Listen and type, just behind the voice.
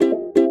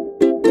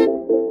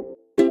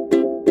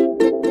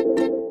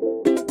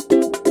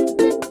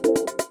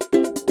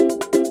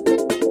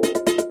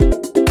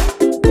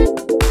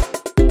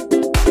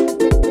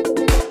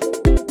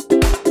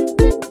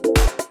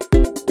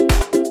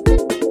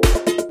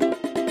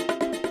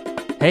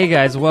Hey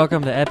guys,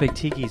 welcome to Epic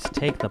Tiki's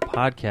Take the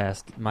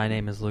Podcast. My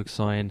name is Luke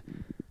Soin,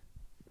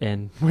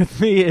 and with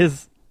me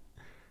is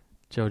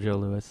JoJo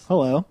Lewis.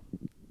 Hello.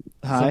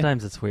 Hi.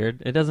 Sometimes it's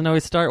weird. It doesn't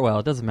always start well.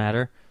 It doesn't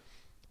matter.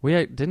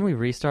 Didn't we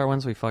restart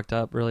once we fucked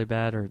up really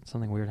bad or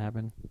something weird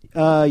happened?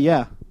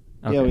 Yeah.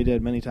 Okay. Yeah, we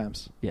did many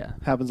times. Yeah.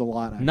 Happens a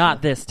lot, actually.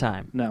 Not this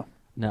time. No.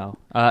 No.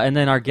 And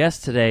then our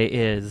guest today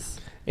is...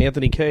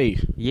 Anthony K.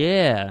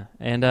 Yeah.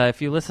 And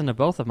if you listen to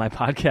both of my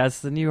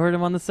podcasts, then you heard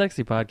him on the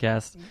Sexy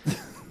Podcast.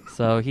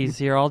 So he's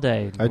here all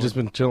day. I've just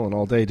been chilling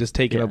all day, just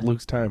taking Yeah. up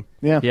Luke's time.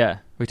 Yeah. Yeah.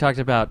 We talked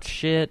about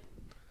shit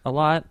a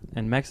lot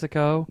in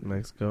Mexico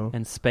Mexico.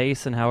 and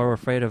space and how we're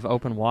afraid of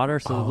open water.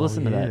 So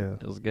listen to that. yeah.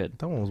 It was good.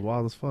 That one was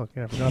wild as fuck.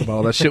 Yeah, I forgot about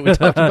all that shit we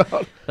talked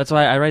about. That's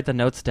why I write the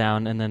notes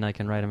down and then I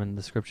can write them in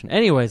the description.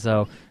 Anyways,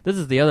 though, this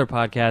is the other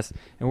podcast,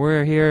 and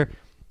we're here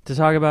to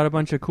talk about a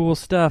bunch of cool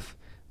stuff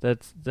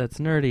that's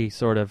nerdy,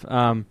 sort of.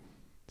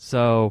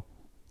 So,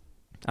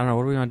 I don't know.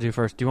 What do we want to do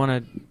first? Do you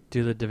want to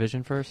do the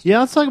division first? Yeah,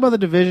 let's talk about the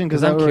division because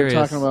 'Cause that's I'm what we were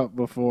curious. talking about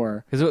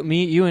before. Because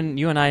you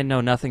and I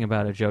know nothing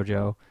about it,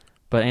 JoJo.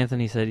 But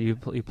Anthony said you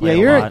play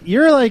Yeah, a lot.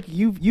 you're like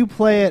you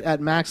play it at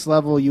max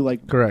level. You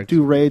like Correct.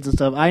 do raids and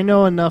stuff. I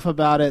know enough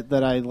about it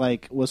that I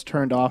like was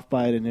turned off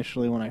by it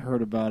initially when I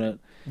heard about it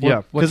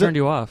Yeah. What 'Cause turned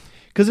you off?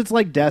 because it's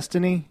like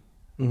Destiny.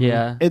 Mhm.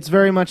 Yeah. It's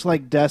very much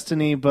like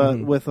Destiny, but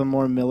Mhm. with a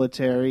more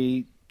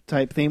military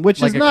type theme,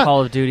 which like is a not.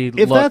 Call of Duty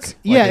If look. that's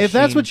like a if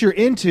that's sheen. what you're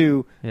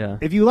into, Yeah.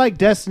 if you like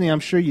Destiny, I'm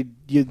sure you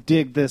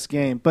dig this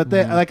game. But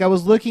Mhm. like I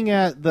was looking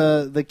at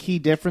the key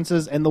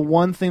differences, and the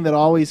one thing that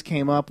always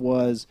came up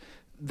was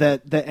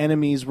that the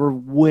enemies were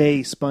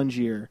way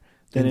spongier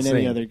than in any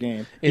Insane. other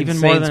game. Even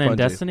Insane more than in spongy.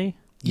 Destiny?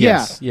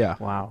 Yes. Yeah.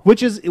 Wow.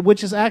 Which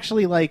is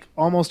actually like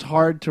almost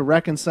hard to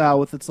reconcile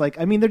with. It's like,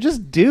 I mean, they're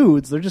just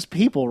dudes, they're just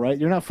people, right?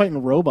 You're not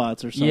fighting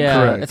robots or something.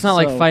 Yeah, Correct. it's not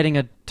like So- fighting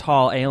a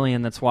tall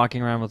alien that's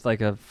walking around with like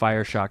a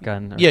fire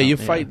shotgun. Or Yeah,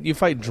 something. you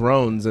fight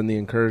drones in the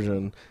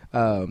incursion.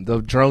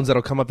 The drones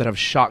that'll come up that have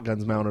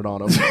shotguns mounted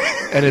on them,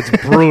 and it's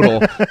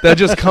brutal. They'll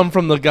just come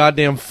from the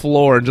goddamn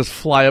floor and just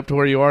fly up to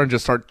where you are and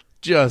just start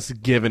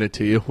just giving it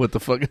to you with the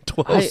fucking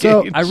 12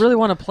 So- gauge. I really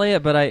want to play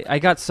it, but I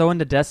got so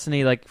into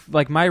Destiny. Like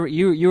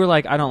you were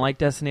like, I don't like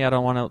Destiny. I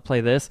don't want to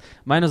play this.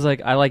 Mine was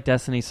like, I like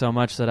Destiny so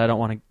much that I don't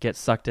want to get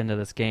sucked into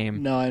this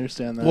game. No, I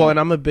understand that. Well, and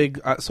I'm a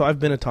big so I've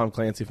been a Tom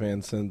Clancy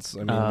fan since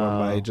when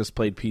I Oh. just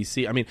played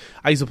PC. I mean,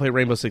 I used to play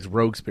Rainbow Six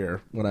Rogue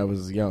Spear when I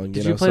was young.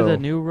 Did you you play so the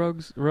new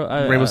Rogues?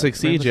 Rainbow Six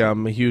Siege? Yeah, Rainbow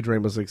I'm a huge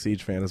Rainbow Six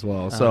Siege fan as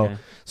well. Six? So Okay.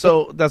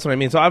 so that's what I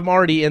mean. So I'm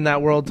already in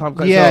that world. Tom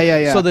Clancy. Yeah, so,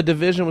 yeah. So the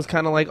Division was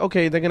kind of like,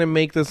 okay, they're gonna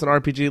make this an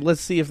RPG.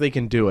 Let's see if they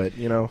can do it.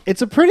 You know.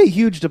 it's a pretty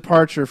huge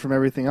departure from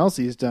everything else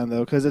he's done,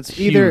 though, because it's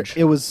Huge.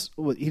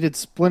 he did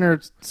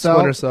Splinter Cell,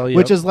 Splinter Cell, yep.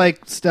 which is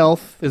like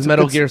stealth. Is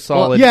Metal Gear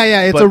Solid?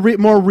 Yeah, it's but- a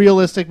more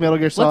realistic Metal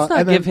Gear Solid. Let's not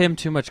and then- give him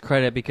too much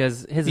credit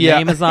because his Yeah.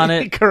 name is on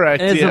it.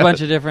 Correct. It's yeah. a bunch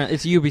of different.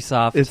 It's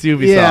Ubisoft. It's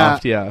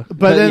Ubisoft. Yeah.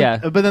 But then, yeah.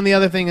 but then the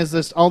other thing is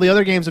this: all the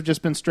other games have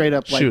just been straight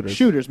up like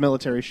Shooters.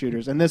 military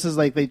shooters, and this is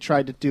like they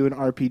tried to do an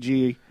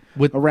RPG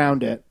With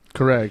around it.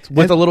 correct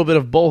with a little bit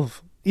of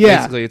both. Yeah.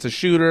 Basically, it's a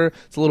shooter.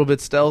 It's a little bit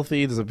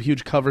stealthy. There's a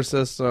huge cover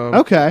system.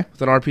 Okay,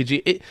 It's an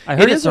RPG. I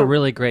heard it it's is a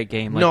really great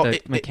game. Like No, the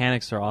it-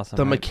 mechanics are awesome.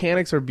 The right?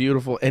 mechanics are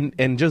beautiful, and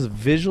just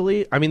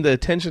visually, I mean, the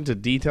attention to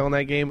detail in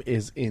that game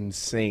is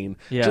insane.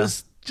 Yeah.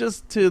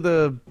 Just to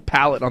the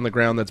pallet on the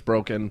ground that's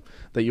broken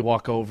that you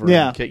walk over.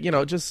 Yeah. and kick,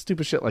 just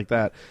stupid shit like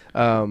that.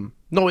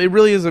 No, it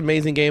really is an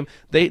amazing game.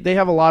 They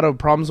have a lot of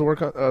problems to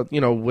work on,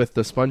 with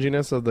the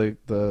sponginess of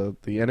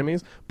the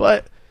enemies,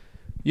 but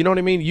you know what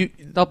I mean.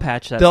 They'll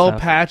patch that. They'll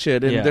stuff. patch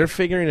it, and Yeah. they're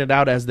figuring it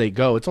out as they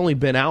go. It's only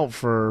been out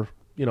for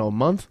a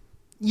month,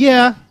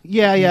 yeah. It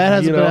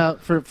hasn't You been know?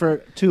 out for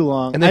too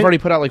long, and they've already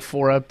put out like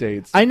 4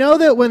 updates. I know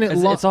that when it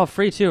It's all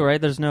free too,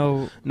 right? There's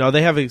no. No,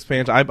 they have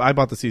expansion. I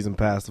bought the season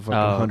pass, the fucking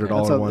Oh, okay.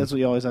 $100 one. that's what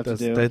you always have to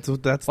do.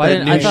 That's Why that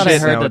didn't new I thought I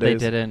shit heard nowadays.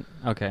 that they didn't.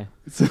 Okay.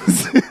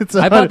 it's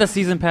I bought the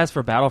season pass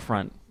for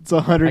Battlefront. It's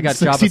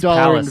 $160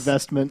 Palace.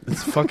 investment.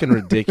 It's fucking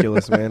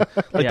ridiculous, man.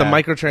 Like Yeah. the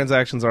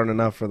microtransactions aren't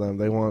enough for them.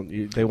 They want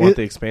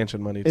the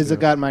expansion money. Is too. it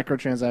got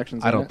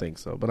microtransactions? I in don't it? think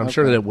so, but I'm Okay.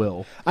 sure that it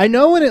will. I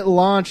know when it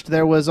launched,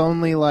 there was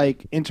only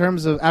like in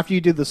terms of after you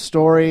do the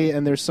story,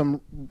 and there's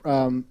some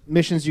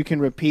missions you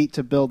can repeat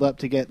to build up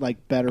to get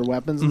like better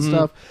weapons and Mhm.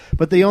 stuff.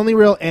 But the only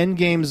real end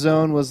game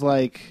zone was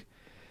like.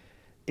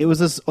 It was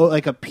this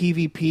like a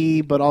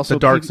PvP, but also The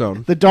Dark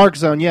Zone. The Dark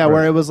Zone, yeah, Right.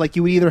 where it was like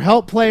you would either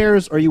help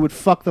players or you would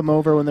fuck them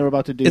over when they were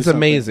about to do. It's something.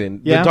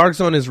 amazing. Yeah? The Dark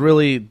Zone is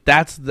really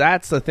that's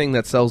the thing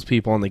that sells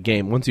people on the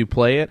game. Once you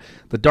play it,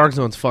 the Dark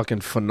Zone's fucking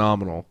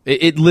phenomenal.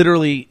 It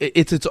literally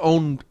it's its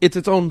own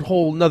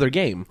whole nother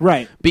game.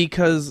 Right.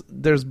 Because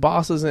there's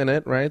bosses in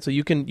it, right? So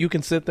you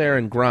can sit there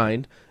and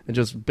grind and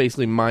just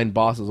basically mine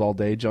bosses all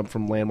day, jump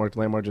from landmark to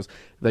landmark, just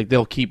like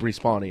they'll keep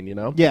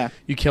respawning, Yeah.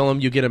 You kill them,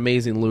 you get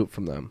amazing loot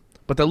from them.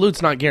 But the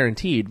loot's not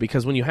guaranteed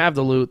because when you have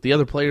the loot, the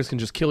other players can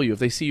just kill you. If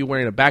they see you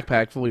wearing a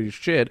backpack full of your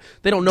shit,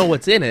 they don't know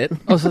what's in it.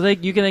 Oh, so they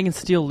can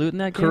steal loot in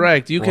that game?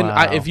 Correct. You can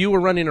Wow. if you were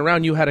running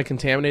around, you had a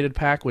contaminated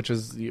pack, which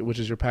is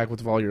your pack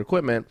with all your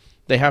equipment.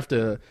 They have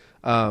to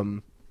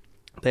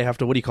they have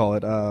to, what do you call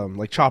it?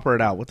 Like chopper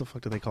it out. What the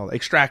fuck do they call it?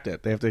 Extract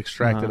it. They have to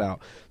extract it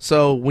out.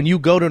 So when you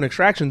go to an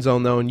extraction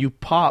zone though, and you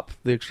pop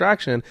the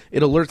extraction,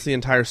 it alerts the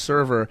entire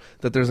server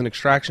that there's an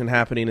extraction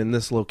happening in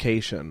this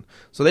location.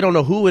 So they don't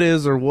know who it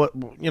is or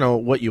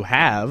what you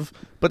have,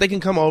 but they can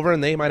come over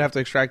and they might have to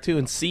extract too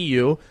and see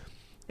you.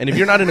 And if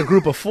you're not in a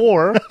group of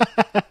 4,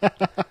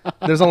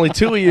 there's only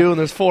 2 of you and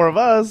there's 4 of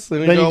us.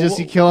 And then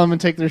you kill them and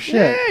take their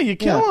shit. Yeah, you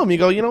kill them. You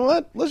go, you know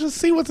what? Let's just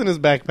see what's in his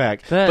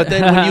backpack. But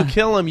then when you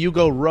kill him, you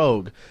go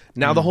rogue.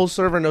 Now the whole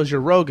server knows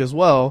you're rogue as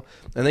well,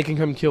 and they can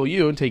come kill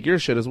you and take your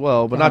shit as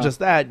well. But not just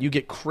that, you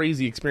get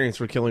crazy experience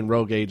for killing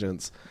rogue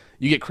agents.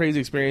 You get crazy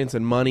experience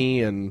and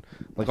money and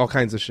like all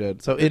kinds of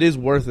shit. So it is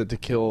worth it to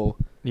kill.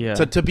 Yeah.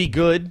 To be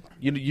good,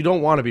 you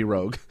don't want to be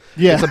rogue.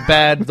 Yeah. It's a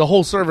bad. The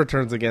whole server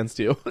turns against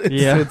you.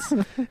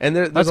 And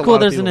there's that's a cool. lot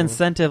of There's an people-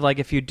 incentive, like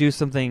if you do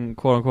something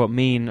quote unquote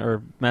mean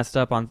or messed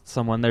up on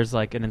someone, there's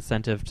like an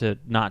incentive to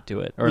not do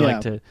it or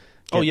like to.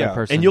 Get that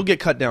person. And you'll get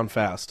cut down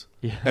fast.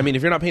 Yeah. I mean,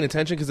 if you're not paying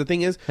attention, because the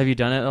thing is, Have you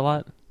done it a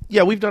lot?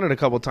 yeah, we've done it a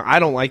couple of times. I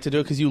don't like to do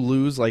it because you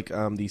lose like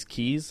these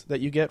keys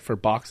that you get for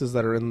boxes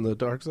that are in the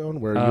dark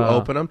zone where you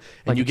open them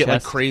and like you a get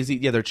like chest? crazy.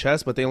 Yeah, they're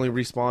chests, but they only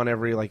respawn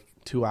every like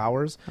 2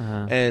 hours,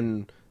 Uh-huh.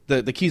 and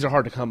the keys are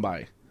hard to come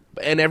by.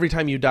 And every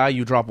time you die,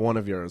 you drop one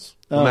of yours,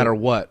 no Oh. matter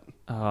what.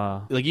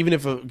 Like, even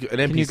if an NPC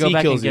can you go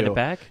back kills and get you, it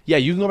back? yeah,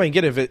 you can go back and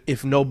get it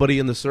if nobody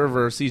in the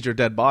server sees your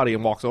dead body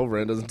and walks over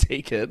and doesn't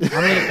take it.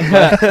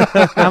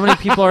 How many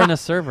people are in a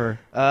server?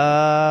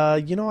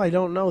 I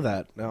don't know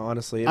that. No,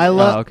 honestly, I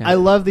love okay. I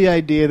love the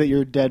idea that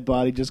your dead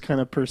body just kind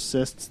of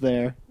persists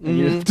there, and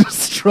you Mhm. just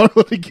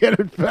struggle to get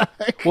it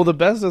back. Well, the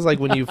best is like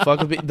when you fuck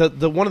with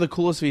the one of the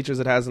coolest features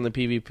it has in the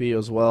PvP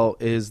as well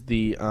is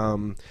the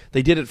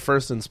they did it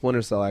first in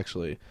Splinter Cell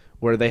actually,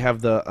 where they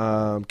have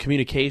the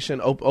communication,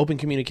 open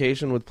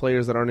communication with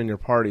players that aren't in your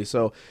party.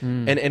 So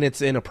and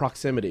it's in a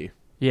proximity.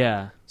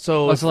 Yeah.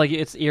 So So like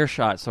it's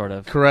earshot sort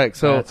of. correct.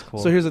 So That's cool.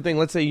 so here's the thing.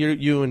 Let's say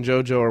you and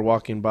JoJo are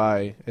walking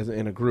by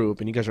in a group,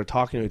 and you guys are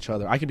talking to each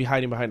other. I could be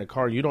hiding behind a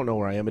car. You don't know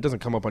where I am. It doesn't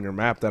come up on your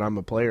map that I'm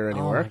a player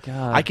anywhere. Oh my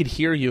God. I could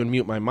hear you and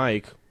mute my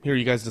mic. Hear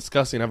you guys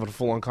discussing, having a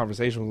full-on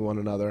conversation with one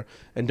another,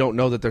 and don't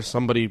know that there's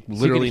somebody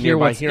literally hear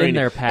nearby what's in hearing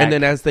their it. pack. And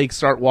then as they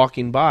start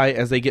walking by,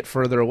 as they get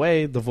further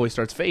away, the voice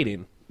starts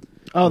fading.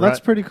 Oh, that's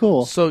Right. pretty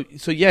cool. So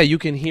yeah, you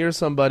can hear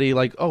somebody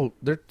like, oh,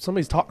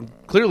 somebody's talking.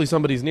 Clearly,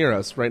 somebody's near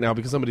us right now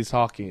because somebody's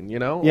talking.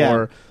 Yeah.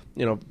 Or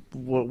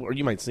or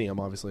you might see him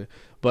obviously.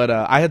 But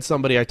I had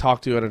somebody I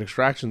talked to at an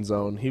extraction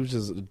zone. He was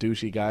just a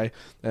douchey guy,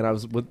 and I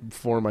was with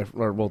 3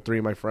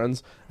 of my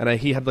friends, and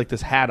he had like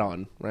this hat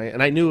on, right?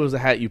 And I knew it was a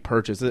hat you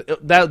purchased.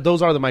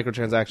 Those are the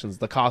microtransactions,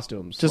 the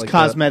costumes, Just like the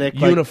cosmetic,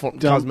 like, uniform,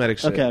 dumb- cosmetic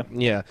shit. okay.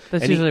 Yeah,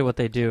 That's And usually what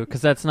they do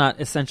because that's not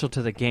essential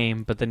to the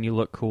game, but then you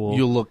look cool.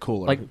 you look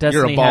cooler. like You're a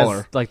Destiny baller.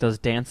 has like those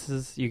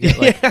dances you get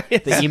like Yeah,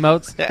 the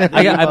emotes. Yeah,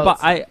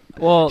 the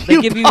Well, they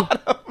You give you.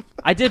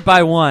 I did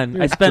buy one.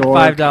 You're I a spent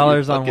dork.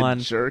 $5 on Fucking one.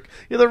 jerk.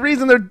 You're the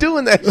reason they're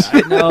doing that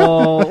shit.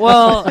 No,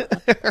 well,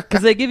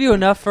 because they give you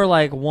enough for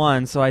like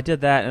one, so I did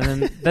that,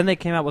 and then they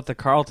came out with the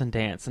Carlton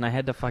dance, and I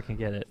had to fucking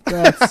get it.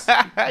 That's,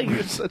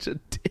 You're such a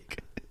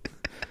dick.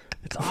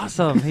 It's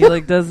awesome. He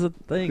like does the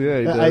thing. Yeah,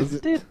 he I-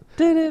 does.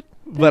 Did it?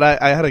 But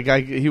I had a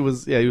guy. He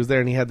was there,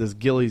 and he had this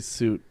ghillie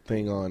suit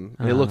thing on.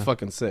 And it looked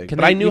fucking sick. Can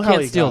But they- I knew you how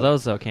can't he steal got-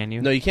 those though, can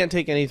you? No, you can't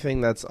take anything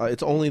that's.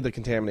 It's only the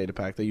contaminated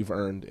pack that you've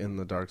earned in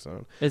the dark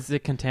zone. Is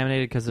it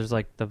contaminated because there's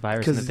like the virus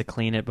and 'Cause- they have to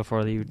clean it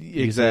before you use it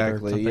or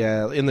Exactly. something?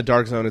 Yeah. In the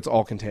dark zone, it's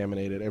all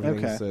contaminated.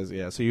 Everything Okay.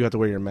 says So you have to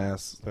wear your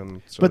mask.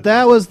 And but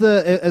that was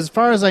as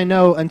far as I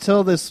know,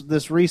 until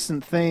this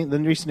recent thing, the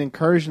recent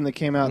incursion that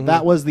came out, Mhm.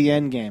 that was the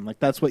end game. Like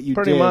that's what you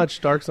pretty did.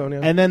 much dark zone. Yeah.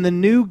 And then the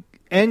new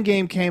end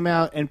game came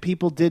out, and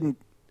people didn't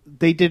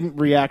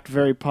react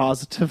very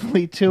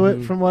positively to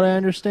it, from what I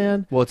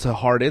understand. well, it's a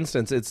hard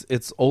instance.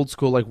 It's old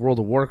school like World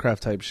of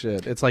Warcraft type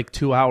shit. It's like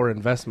 2-hour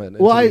investment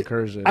into Well, the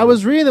incursion. I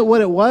was reading that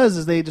what it was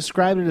is they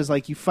described it as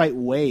like you fight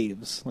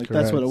waves, like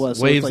that's what it was.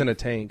 So Waves it's like in a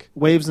tank.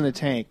 waves in a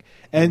tank,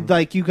 and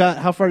like you got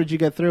how far did you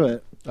get through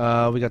it?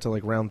 We got to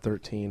like round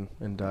 13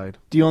 and died.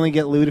 Do you only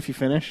get loot if you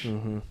finish?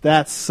 Mm-hmm.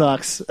 That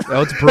sucks.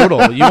 Oh, it's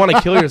brutal. You want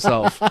to kill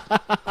yourself.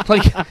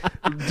 Like,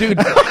 dude,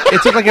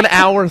 it took like an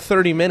hour,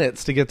 30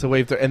 minutes to get to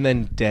wave 3 and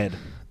then dead.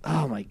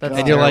 Oh my That's god!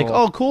 And you're like,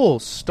 terrible. oh, cool,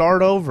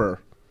 start over.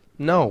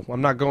 No,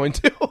 I'm not going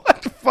to.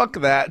 Fuck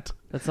that.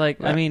 That's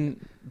like I mean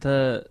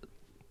the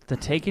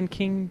Taken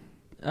King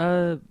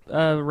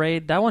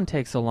raid, that one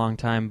takes a long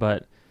time,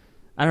 but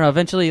I don't know,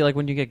 eventually like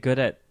when you get good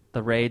at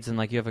the raids and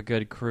like you have a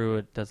good crew,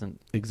 it doesn't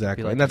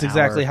Exactly. be like And that's an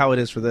exactly hour. how it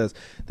is for this.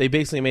 They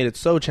basically made it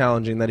so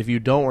challenging that if you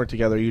don't work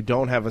together, you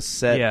don't have a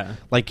set, Yeah.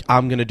 like,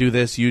 I'm going to do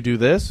this, you do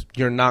this,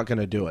 you're not going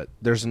to do it.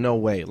 There's no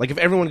way. Like, if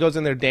everyone goes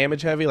in there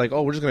damage heavy, like,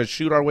 oh, we're just going to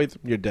shoot our way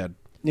through, you're dead.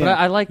 Yeah. But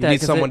I like You that need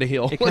 'cause someone to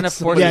heal. It kind of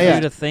Somebody- forces Yeah, yeah.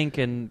 you to think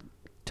and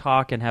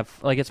talk and have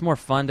like it's more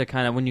fun to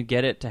kind of when you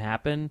get it to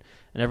happen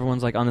and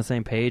everyone's like on the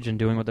same page and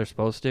doing what they're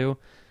supposed to.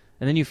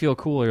 and then you feel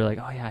cool. You're like,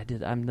 oh yeah,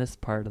 I'm this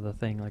part of the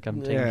thing. Like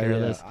I'm taking care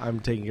of this. I'm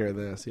taking care of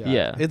this. Yeah.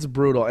 Yeah. It's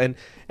brutal,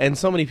 and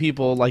so many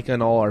people, like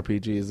in all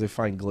RPGs, they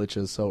find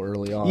glitches so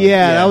early on.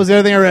 Yeah, that was the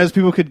other thing I read. Is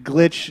people could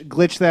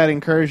glitch that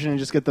incursion and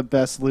just get the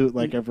best loot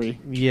like every.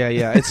 Yeah.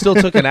 It still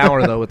took an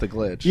hour though with the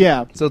glitch.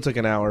 Yeah, Still took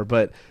an hour,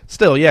 but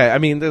still, yeah. I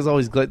mean, there's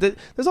always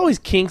there's always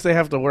kinks they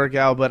have to work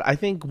out, but I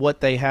think what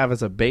they have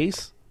as a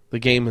base, the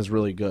game is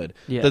really good.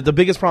 Yeah. The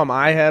biggest problem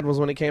I had was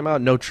when it came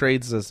out, no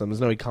trade system, there's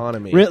no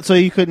economy. So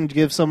you couldn't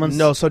give someone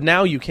No, so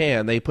now you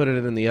can. They put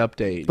it in the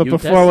update. But You-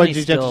 before, what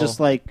Destiny's did you have to still- just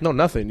like? no,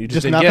 nothing. You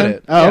just Just didn't get nothing?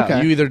 it. Oh, Yeah,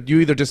 okay. You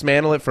either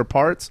dismantle it for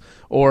parts,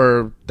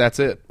 or that's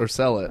it, or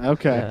sell it.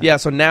 Okay. Yeah,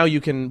 so now you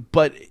can,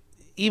 but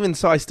even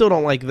so, I still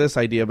don't like this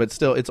idea, but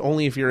still, it's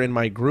only if you're in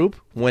my group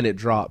when it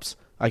drops,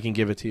 I can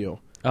give it to you.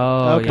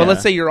 Oh, Okay. yeah. But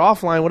let's say you're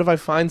offline, what if I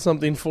find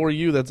something for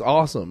you that's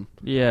awesome?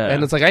 yeah,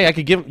 And it's like, hey, I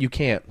could give, you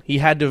can't. He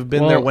had to have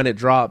been there Well, when it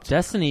dropped.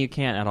 Destiny, you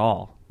can't at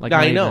all. Like Yeah,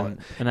 not I know. even-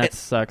 and that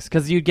sucks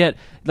because you get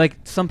like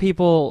some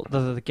people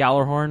the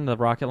Gallarhorn, the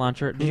rocket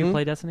launcher. Did you Mhm.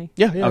 play Destiny?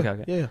 Yeah.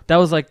 Okay. Yeah. That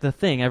was like the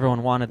thing.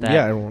 Everyone wanted that.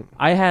 Yeah, everyone.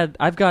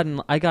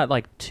 I got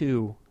like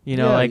 2. You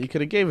know, Yeah, like you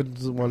could have gave it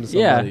one to somebody.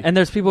 yeah, and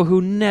there's people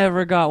who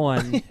never got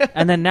one,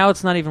 and then now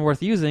it's not even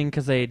worth using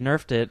because they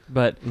nerfed it.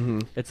 But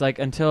Mhm. it's like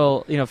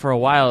until for a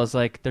while, it's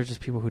like there's just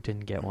people who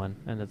didn't get one,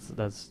 and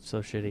that's so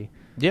shitty.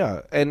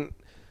 Yeah, and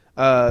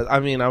I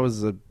mean, I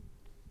was a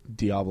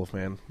Diablo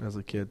fan as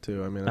a kid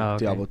too. I mean, Oh,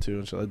 okay. Diablo 2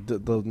 and shit.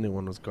 The new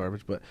one was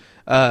garbage, but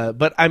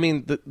I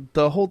mean,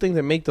 the whole thing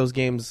that make those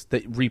games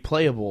that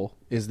replayable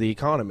is the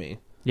economy.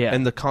 Yeah,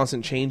 And the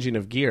constant changing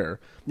of gear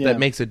Yeah. that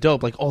makes it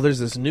dope. Like, oh, there's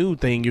this new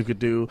thing you could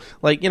do.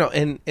 Like,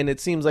 and it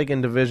seems like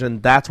in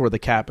Division, that's where the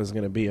cap is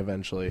going to be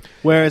eventually.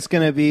 Where it's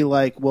going to be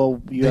like,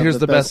 well, you have Here's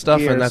the best stuff,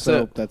 gear, and that's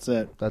so it. That's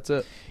it. That's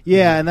it.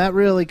 Yeah, and that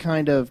really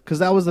kind of because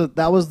that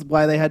was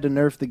why they had to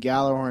nerf the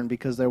Gallarhorn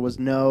because there was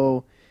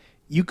no.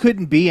 You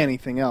couldn't be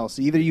anything else.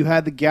 Either you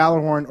had the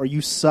Gallarhorn or you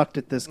sucked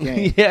at this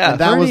game. Yeah, and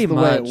that was pretty the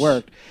way it much.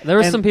 worked. There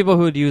were And- some people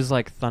who would use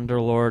like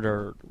Thunderlord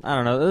or I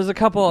don't know. There's a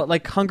couple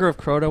like Hunger of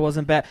Crota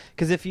wasn't bad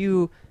because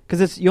you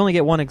only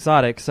get one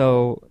exotic.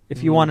 So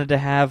if you wanted to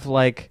have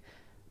like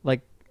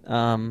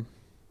an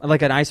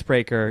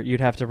icebreaker,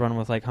 you'd have to run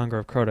with like Hunger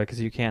of Crota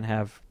because you can't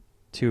have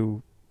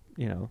 2,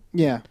 Yeah,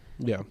 Yeah.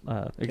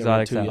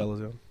 exotics Two out.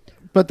 yellows, yeah.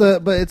 but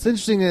it's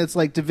interesting that it's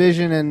like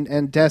Division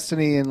and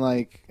Destiny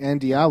and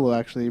Diablo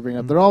actually you bring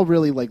up. They're all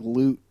really like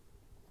loot.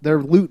 They're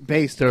loot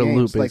based. They're games.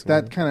 loot-based, like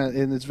that yeah. kind of,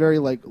 and it's very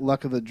like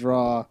luck of the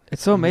draw.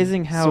 It's so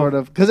amazing how Sort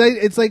of because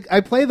it's like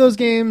I play those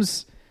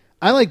games.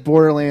 I like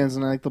Borderlands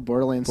and I like the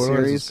Borderlands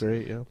Borderlands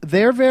series. is great, yeah.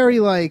 They're very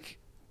like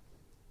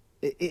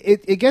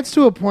it gets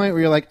to a point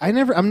where you're like I'm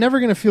never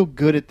going to feel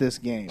good at this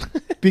game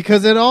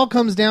because it all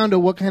comes down to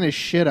what kind of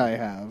shit I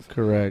have.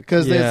 Correct.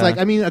 Because Yeah. it's like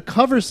I mean a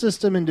cover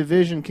system in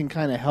Division can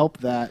kind of help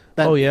that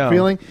Oh, yeah.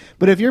 feeling.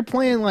 But if you're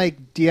playing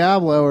like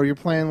Diablo or you're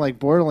playing like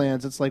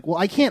Borderlands, it's like well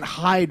I can't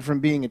hide from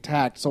being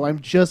attacked, so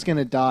I'm just going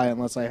to die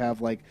unless I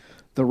have like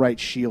the right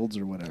shields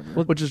or whatever.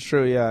 Which is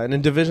true, yeah. And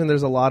in Division,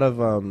 there's a lot of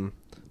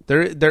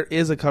there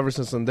is a cover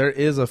system. There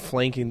is a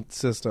flanking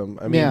system.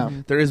 I mean, Yeah.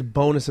 there is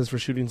bonuses for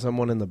shooting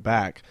someone in the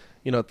back.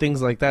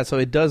 Things like that. So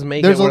it does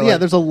make There's it where, like,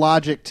 there's a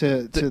logic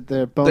to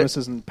the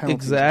bonuses and penalties.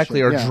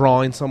 exactly, and or shit. Yeah.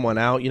 drawing someone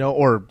out,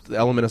 or the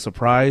element of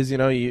surprise.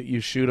 You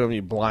shoot them,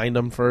 you blind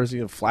them first.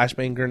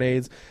 Flashbang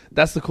grenades.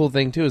 That's the cool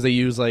thing too. Is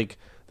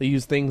they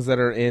use things that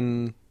are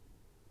in.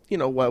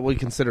 What we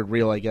considered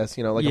real, I guess.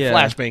 Like Yeah. a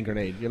flashbang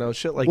grenade.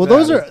 Shit like Well, that.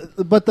 those are,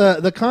 but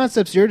the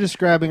concepts you're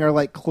describing are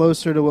like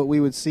closer to what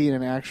we would see in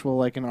an actual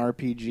like an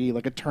RPG,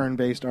 like a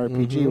turn-based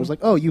RPG. It was like,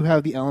 oh, you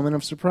have the element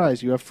of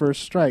surprise, you have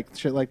first strike,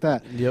 shit like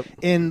that. Yep.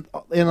 In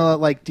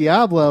like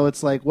Diablo,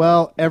 it's like,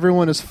 well,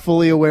 everyone is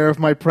fully aware of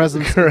my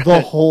presence Correct.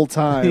 the whole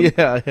time,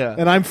 Yeah, yeah,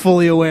 and I'm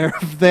fully aware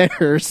of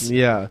theirs.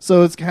 yeah.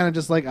 So it's kind of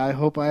just like, I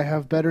hope I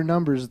have better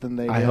numbers than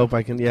they do. I hope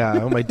I can. Yeah, I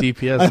hope my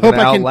DPS I is hope gonna I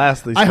can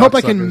outlast these. I hope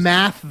I cocksuckers. can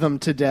math them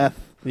to death.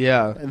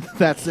 Yeah, And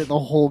that's it, the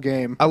whole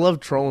game. I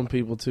love trolling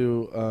people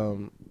too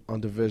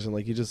on Division.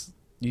 Like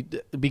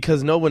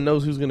because no one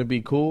knows who's gonna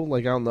be cool.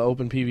 Like out in the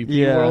open PvP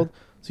Yeah. world,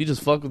 so you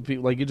just fuck with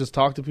people. Like you just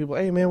talk to people.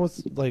 Hey man,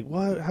 what's like?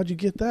 What? How'd you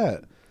get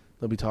that?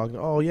 They'll be talking.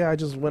 Oh yeah, I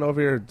just went over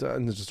here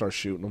and just start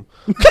shooting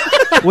them.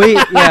 Wait,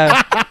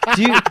 yeah.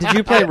 Did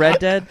you play Red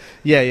Dead?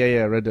 Yeah.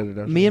 Red Dead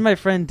Redemption. Me and my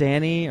friend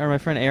Danny or my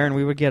friend Aaron,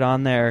 we would get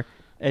on there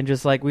and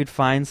just like we'd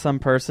find some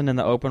person in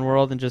the open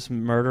world and just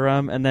murder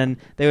them, and then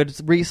they would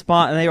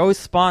respawn, and they always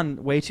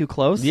spawn way too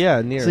close.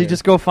 Yeah, near. So you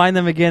just go find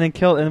them again and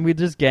kill, and we'd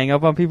just gang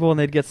up on people, and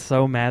they'd get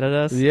so mad at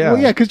us. yeah.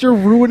 Well, yeah, because you're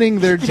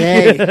ruining their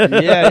day.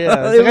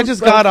 yeah. It's like, I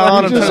just got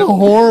on. I'm It's just trying,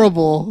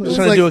 horrible. just It's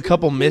trying like, to do a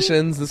couple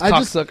missions. This I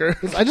just-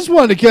 cocksucker. I just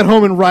wanted to get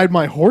home and ride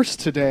my horse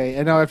today,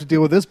 and now I have to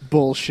deal with this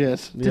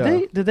bullshit. Yeah.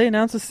 Did they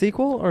announce a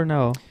sequel or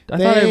no? I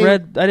They-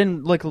 thought I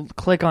didn't like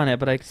click on it,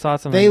 but I saw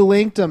something. They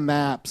linked a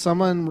map.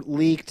 Someone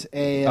leaked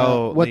a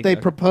what they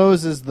leaked-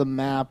 propose is the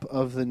map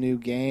of the new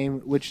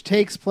game, which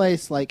takes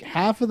place like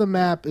half of the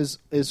map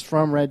is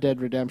from Red Dead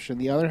Redemption.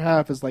 The other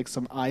half is like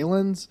some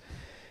islands.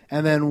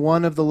 and then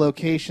one of the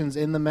locations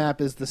in the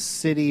map is the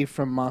city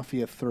from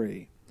Mafia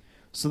 3.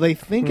 So they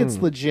think it's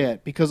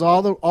legit because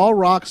all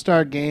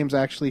Rockstar games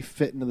actually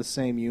fit into the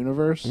same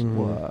universe.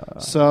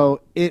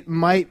 So it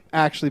might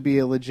actually be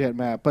a legit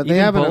map, but they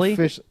Even haven't Bully?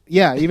 officially.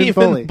 Yeah, even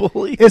Bully.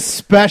 Bully.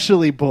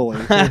 Especially Bully.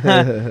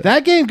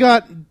 That game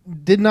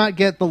did not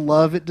get the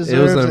love it deserves.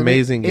 It was an and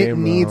amazing it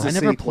game, needs though. a I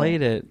never sequel.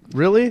 played it.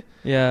 Really?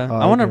 Yeah, Oh,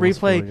 I want to that game was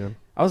replay. really good.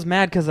 I was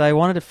mad because I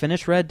wanted to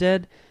finish Red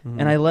Dead,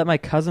 and I let my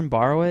cousin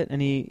borrow it,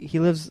 and he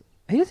lives.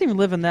 He doesn't even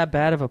live in that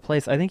bad of a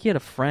place. I think he had a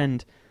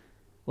friend.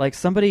 Like,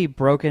 somebody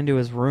broke into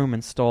his room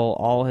and stole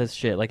all his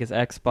shit, like his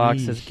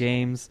Xbox, his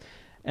games,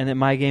 and then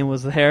my game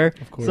was there.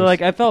 Of course. So,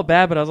 like, I felt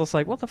bad, but I was just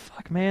like, what the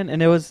fuck, man?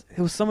 And it was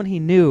someone he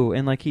knew,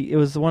 and, like, it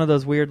was one of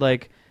those weird,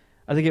 like,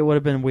 I think it would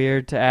have been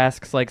weird to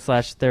ask, like,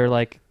 / they're,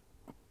 like,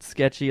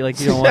 sketchy, like,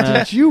 you don't want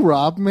Did to... you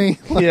rob me?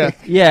 Yeah.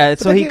 Yeah,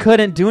 so that he game-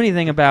 couldn't do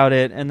anything about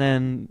it, and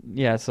then,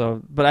 yeah, so...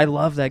 But I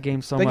love that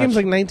game so That much. game's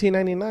like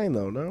 1999,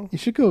 though, no? You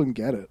should go and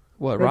get it.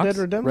 What, Red Rox? Dead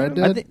Redemption? Red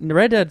Dead? I think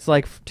Red Dead's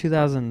like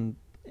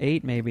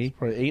 2008, maybe.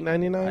 Probably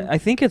 $8.99? I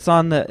think it's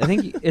on the... I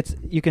think it's...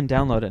 You can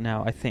download it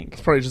now, I think.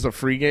 It's probably just a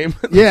free game.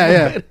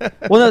 Yeah.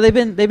 Well, no, they've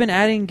been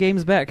adding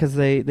games back because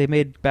they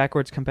made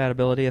backwards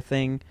compatibility a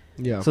thing.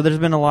 Yeah. So there's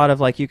been a lot of,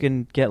 like, you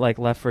can get, like,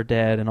 Left 4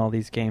 Dead and all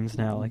these games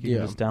now. Like, you Yeah.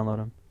 can just download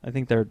them. I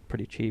think they're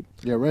pretty cheap.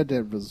 Yeah, Red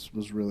Dead was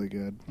really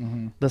good.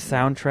 The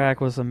soundtrack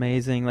was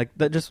amazing. Like,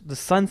 just the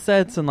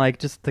sunsets and, like,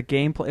 just the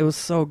gameplay. It was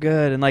so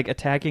good. And, like,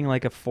 attacking,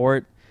 like, a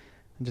fort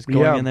and just going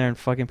Yeah. in there and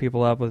fucking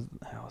people up was...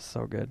 That was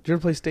so good. Did you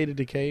ever play State of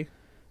Decay?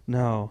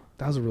 No.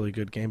 That was a really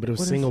good game, but it was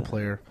What is single that?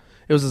 player.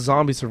 It was a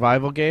zombie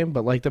survival game,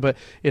 but but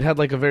it had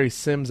like a very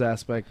Sims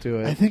aspect to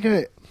I it. think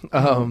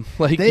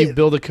Like They- you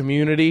build a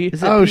community,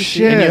 Is it Oh, PC?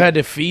 shit. and you had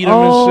to feed them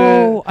Oh,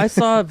 and shit. I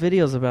saw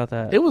videos about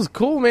that. It was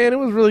cool, man. It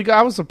was really good.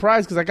 I was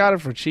surprised because I got it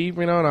for cheap,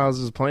 and I was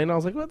just playing. I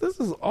was like, "What? This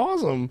is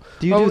awesome."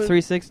 Do you Oh, do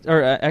 360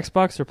 or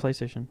Xbox or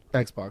PlayStation?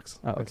 Xbox.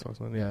 Oh, okay. Xbox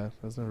One. Yeah,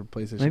 that's never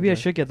PlayStation. Maybe I guy.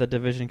 should get the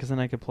Division because then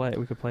I could play it.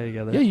 We could play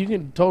together. Yeah, you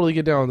can totally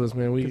get down with this,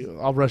 man.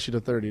 I'll rush you to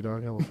 30,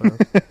 dog. Hella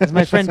fast. 'Cause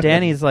my friend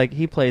Danny's like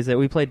he plays it.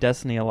 We play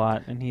Destiny a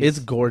lot, and he's It's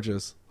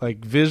gorgeous. Like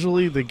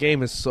visually, the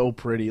game is so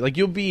pretty. Like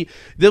there'll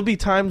be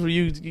times where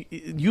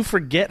you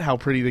forget how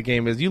pretty the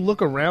game is. You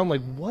look around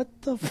like, what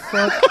the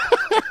fuck?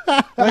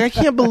 Like I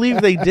can't believe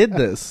they did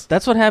this.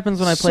 That's what happens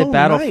when I play So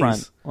Battlefront.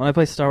 nice. When I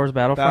play Star Wars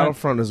Battlefront,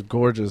 Battlefront is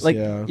gorgeous. like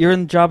yeah. you're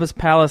in Jabba's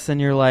palace and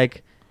you're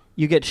like,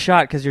 you get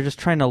shot because you're just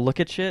trying to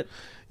look at shit.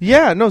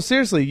 Yeah, no,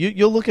 seriously.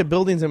 You'll look at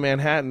buildings in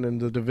Manhattan in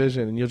the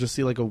Division, and you'll just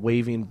see like a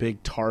waving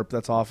big tarp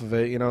that's off of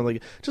it. You know,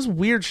 like just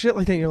weird shit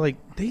like that. You're like,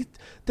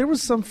 there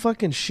was some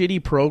fucking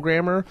shitty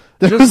programmer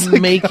just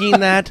making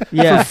that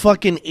Yeah. for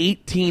fucking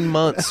 18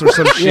 months or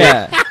some shit.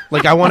 Yeah.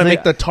 Like I want to Like,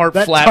 make the tarp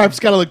that flat.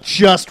 tarp's got to look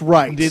just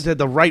right. They had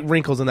the right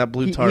wrinkles in that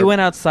blue He tarp. went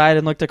outside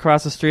and looked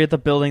across the street at the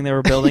building they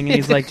were building, and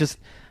he's like just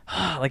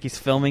like he's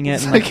filming it.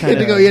 It's And like like he had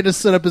to trying he had to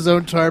set up his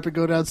own tarp and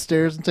go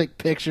downstairs and take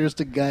pictures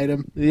to guide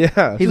him.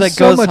 Yeah. He Just like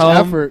so goes much home.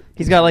 effort.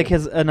 He's got like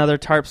another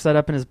tarp set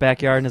up in his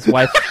backyard, and his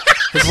wife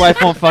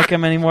won't fuck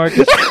him anymore.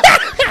 'Cause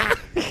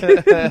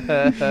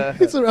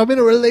I'm in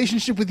a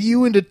relationship with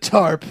you and a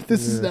tarp.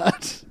 This is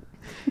not.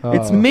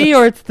 it's me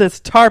or it's this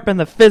tarp and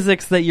the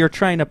physics that you're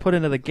trying to put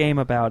into the game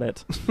about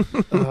it.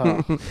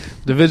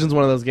 Division's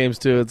one of those games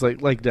too. It's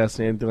like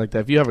Destiny, anything like that.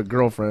 If you have a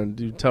girlfriend,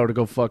 you tell her to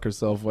go fuck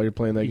herself while you're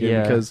playing that game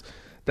Yeah. because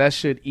that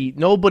shit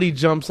nobody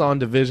jumps on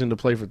Division to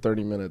play for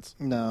 30 minutes.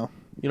 No.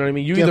 You know what I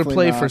mean? You Definitely either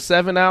play not. for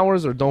 7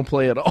 hours or don't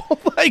play at all.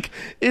 Like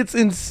it's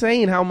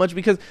insane how much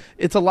because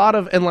it's a lot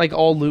of and like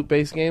all loot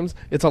based games,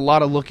 it's a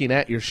lot of looking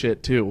at your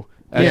shit too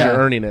as Yeah. you're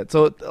earning it.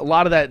 So a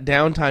lot of that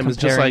downtime is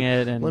just like, Comparing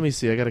it and- let me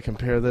see, I got to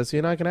compare this.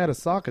 You know, I can add a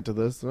socket to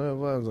this. I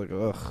was like,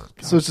 ugh.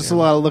 So it's just a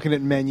lot of looking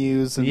at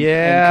menus and,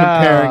 Yeah. and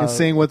comparing and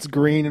seeing what's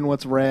green and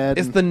what's red.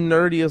 It's and- the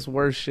nerdiest,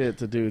 worst shit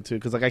to do too.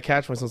 Because like I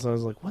catch myself,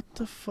 sometimes like, what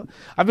the fuck?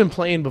 I've been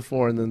playing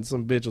before, and then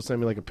some bitch will send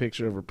me like a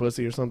picture of her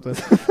pussy or something,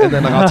 and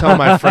then like, I'll tell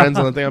my friends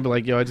on the thing. I'll be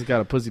like, yo, I just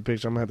got a pussy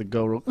picture. I'm gonna have to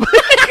go real quick.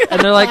 And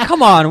they're like,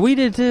 "Come on, we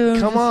did too."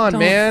 Come Just on, don't-"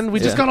 man. We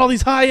just Yeah. got all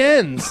these high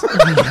ends.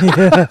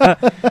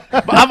 But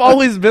I've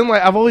always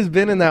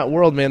been in that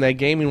world, man. That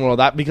gaming world.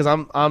 Because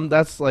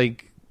that's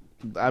like.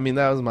 I mean,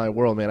 that was my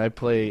world, man. I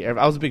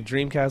was a big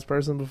Dreamcast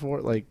person before.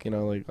 Like, you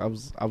know, like I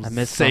was I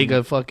missed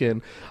Sega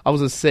some. I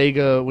was a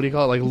Sega, what do you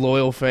call it? Like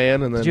loyal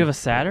fan. And then Did you have a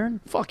Saturn?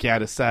 fuck yeah, I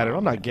had a Saturn.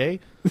 I'm not gay.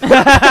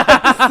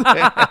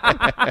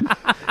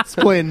 It's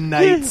playing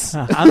Knights.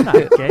 I'm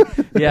not gay.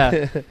 Yeah,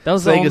 that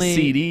was the Sega only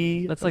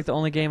CD. That's like the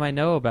only game I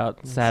know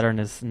about Saturn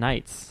is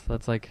Knights.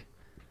 That's like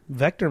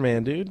Vector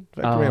Man, dude.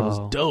 Vector Man was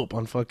Oh. dope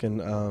on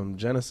fucking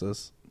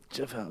Genesis.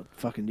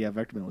 Fucking yeah,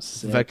 Vector Man was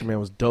sick. Vector Man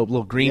was dope.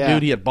 Little green Yeah.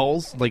 dude. He had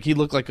balls. Like he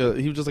was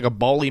just like a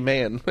bally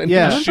man. And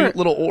Yeah. he would shoot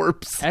little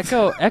orbs.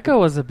 Echo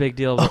was a big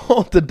deal.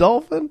 Oh, the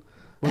dolphin.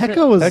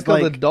 Echo is Echo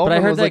the like dolphin But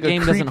I heard was that like a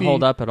game doesn't creepy-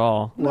 hold up at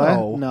all.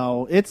 what?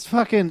 No, it's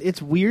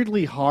it's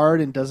weirdly hard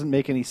and doesn't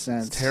make any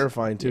sense. It's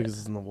terrifying too because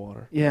it's in the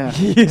water. Yeah.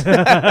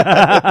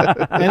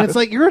 And it's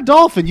like you're a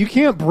dolphin. You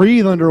can't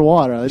breathe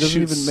underwater. It doesn't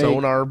Shoot even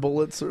sonar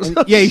bullets or something.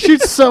 make. Yeah, he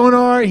shoots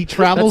sonar. He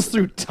travels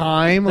through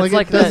time. that's Like,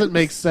 like it doesn't that-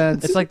 make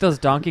sense. It's like those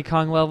Donkey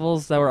Kong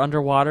levels that were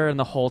underwater, and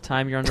the whole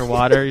time you're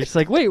underwater, you're just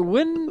like, wait,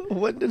 when?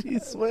 When did he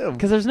swim?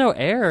 Because there's no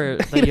air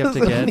that you have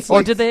to get. It's Or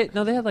like- did they?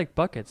 No, they had like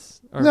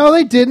buckets. Or, no,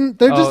 they didn't.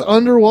 They're just Oh.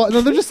 underwater.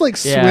 No, they're just like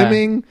Yeah.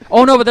 swimming.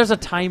 Oh no, but there's a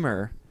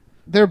timer.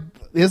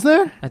 Is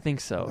there? I think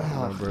so. I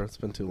don't remember. It's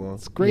been too long.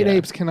 Great Yeah.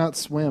 apes cannot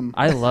swim.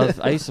 I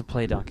used to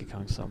play Donkey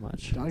Kong so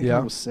much. Donkey Yeah.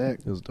 Kong was sick.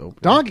 It was dope.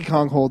 Donkey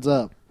Kong holds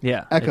up.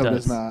 Yeah, Echo it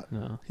does not.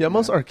 No. Yeah,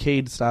 most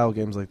arcade style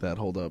games like that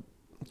hold up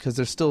because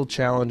they're still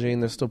challenging.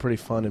 They're still pretty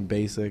fun and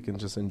basic and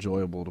just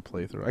enjoyable to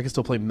play through. I can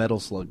still play Metal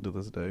Slug to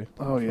this day.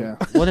 Oh yeah.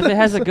 What if it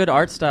has a good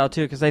art style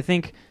too? Because I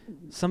think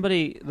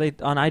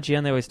on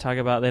IGN they always talk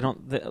about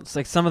it's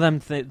like some of them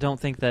don't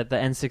think that the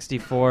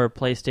N64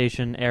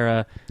 PlayStation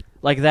era,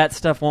 like that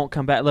stuff won't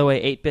come back the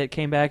way 8-bit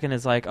came back and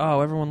is like,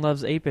 oh, everyone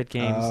loves 8-bit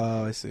games.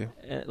 Oh, I see.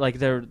 Like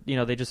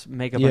they just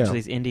make a bunch Yeah. of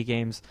these indie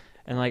games,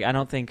 and like I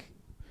don't think.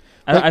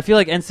 But- I feel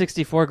like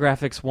N64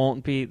 graphics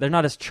won't be. They're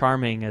not as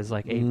charming as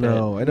like 8-bit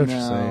No, I know what you're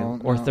No.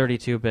 saying. or No.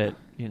 32-bit.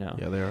 You know.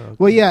 Yeah, they are.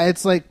 Well, yeah,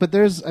 it's like, but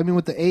there's, I mean,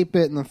 with the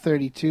 8-bit and the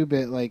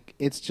 32-bit, like,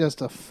 it's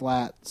just a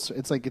flat,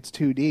 it's like, it's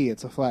 2D,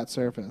 it's a flat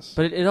surface.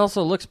 But it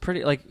also looks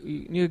pretty. Like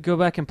you go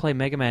back and play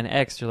Mega Man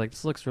X, you're like,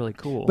 this looks really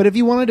cool. But if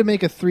you wanted to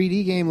make a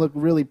 3D game look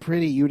really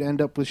pretty, you'd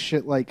end up with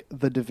shit like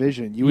The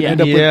Division. You would Yeah.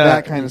 end up with Yeah,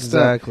 that kind of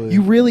exactly. stuff.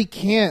 You really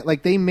can't.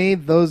 Like, they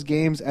made those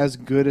games as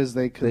good as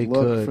they could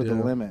look for the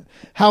yeah. limit.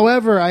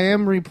 However, I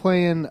am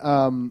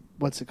replaying,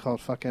 what's it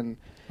called? Fucking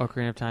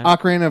Ocarina of Time.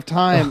 Ocarina of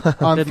Time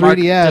on did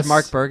 3DS. Did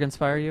Mark Berg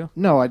inspire you?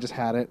 No, I just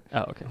had it.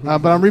 Oh, okay.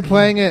 But I'm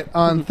replaying it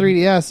on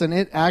 3DS, and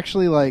it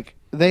actually, like,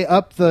 they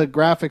up the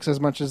graphics as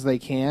much as they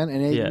can,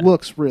 and it Yeah.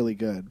 looks really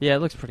good. Yeah, it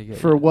looks pretty good.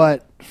 For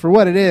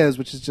what it is,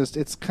 which is just,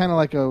 it's kind of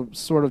like a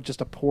sort of just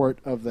a port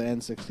of the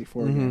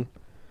N64 game.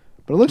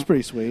 But it looks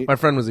pretty sweet. My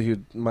friend was a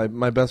huge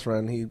my best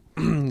friend.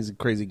 He's a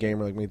crazy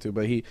gamer like me too,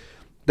 but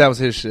that was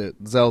his shit.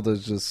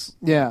 Zelda's just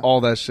Yeah.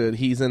 all that shit.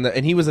 He's in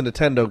and he was a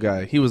Nintendo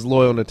guy. He was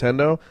loyal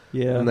Nintendo.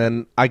 Yeah. And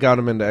then I got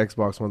him into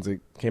Xbox once it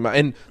came out.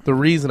 And the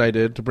reason I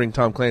did to bring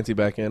Tom Clancy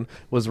back in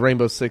was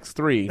Rainbow Six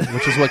 3,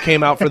 which is what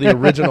came out for the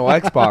original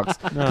Xbox.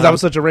 Because I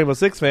was such a Rainbow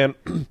Six fan.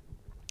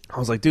 I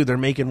was like, dude, they're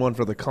making one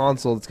for the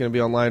console. It's going to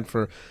be online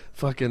for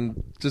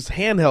fucking just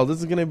handheld. This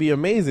is going to be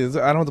amazing.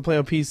 I don't have to play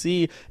on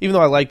PC, even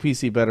though I like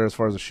PC better as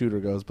far as a shooter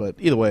goes. But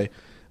either way,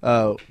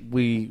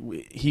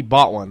 he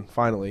bought one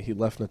finally. He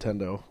left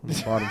Nintendo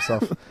and bought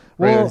himself.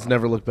 Well- He's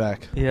never looked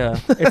back. Yeah,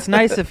 it's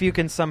nice if you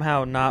can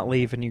somehow not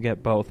leave and you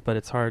get both, but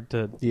it's hard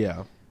to.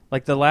 Yeah.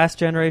 Like the last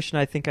generation,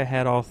 I think I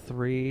had all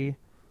three,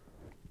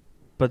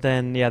 but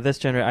then this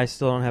generation I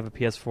still don't have a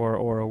PS4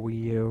 or a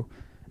Wii U,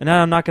 and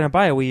now I'm not going to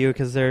buy a Wii U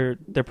because they're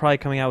probably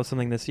coming out with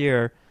something this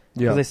year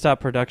because Yeah. they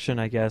stopped production,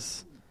 I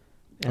guess.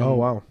 And, Oh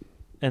wow.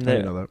 And I they,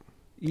 didn't know that.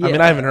 yeah, I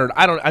mean, I haven't heard.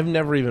 I've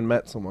never even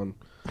met someone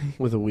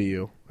with a Wii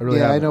U. I really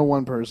yeah, I haven't. know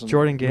one person.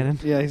 Jordan Gannon.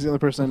 Yeah, he's the only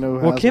person I know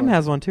who Well, has Kim one.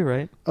 has one too,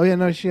 right? Oh, yeah,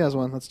 no, she has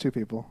one. That's two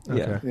people.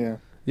 Okay. Yeah.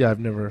 Yeah. I've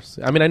never.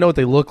 I mean, I know what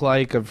they look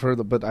like. I've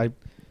heard, but I.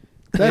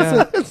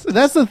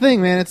 That's the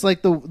thing, man. It's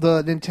like the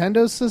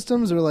Nintendo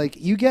systems are like,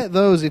 you get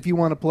those if you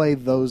want to play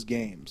those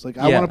games. Like,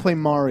 I Yeah. want to play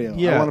Mario.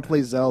 Yeah. I want to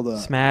play Zelda.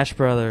 Smash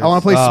Brothers. I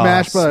want to play Oh,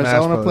 Smash Brothers. I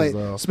Smash want to play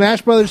Brothers, though.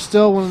 Smash Brothers.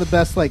 Still one of the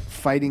best like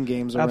fighting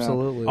games around.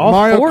 Absolutely. all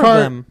Mario four Kart-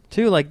 of them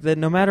too. Like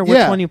no matter which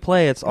Yeah. one you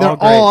play, it's They're all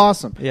great. all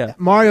awesome. Yeah.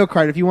 Mario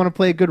Kart. If you want to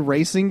play a good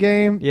racing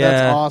game, Yeah.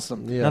 that's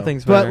awesome. Yeah.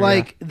 Nothing's But better,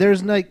 like,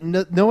 there's like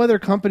no other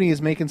company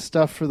is making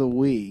stuff for the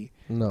Wii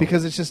No.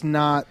 because it's just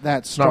not that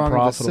not strong of a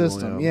profitable,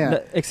 system. yeah. Yeah.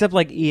 Except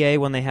like EA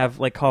when they have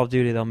like Call of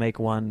Duty, they'll make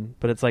one,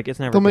 but it's like it's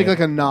never. They'll make good.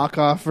 like a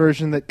knockoff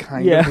version that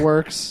kind Yeah. of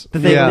works.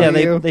 But they, Yeah. yeah, for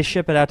you. they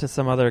ship it out to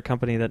some other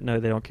company that no,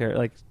 they don't care.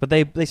 Like, but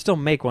they still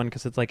make one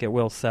because it's like it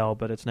will sell,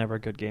 but it's never a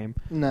good game.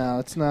 No,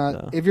 it's not.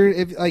 No.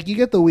 If like you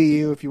get the Wii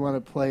U if you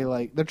want to play,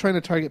 like, they're trying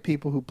to target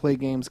people who play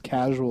games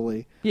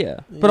casually. Yeah,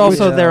 but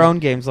also Yeah. their own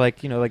games,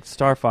 like like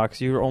Star Fox.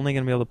 You're only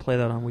going to be able to play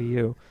that on Wii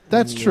U.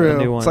 That's Yeah. The true.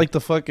 new one. It's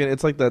like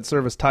it's like that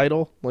service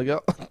Tidal, like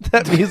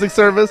that music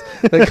service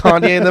that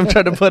Kanye and them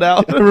tried to put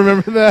out.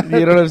 Remember that?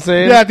 You know what I'm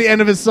saying? Yeah, at the end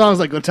of his songs,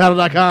 like, go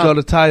Tidal.com. Go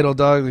to Tidal,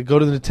 dog. Like, go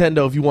to the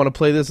Nintendo if you want to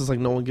play this. It's like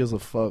no one gives a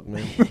fuck,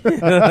 man.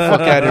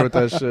 Fuck out of here with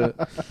that shit.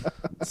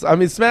 So, I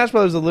mean, Smash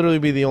Brothers would literally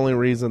be the only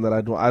reason that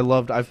I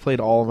loved. I've played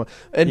all of them.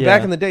 And Yeah.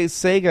 back in the day,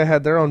 Sega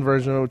had their own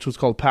version, which was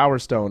called Power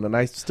Stone, and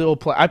I still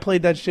play. I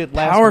played that shit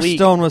last Power week.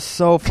 Stone was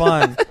so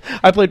fun.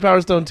 I played Power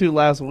Stone 2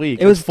 last week.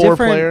 It was It's 4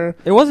 different. player.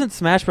 It wasn't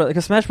Smash Brothers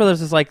because Smash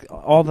Brothers is like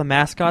all the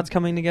mascots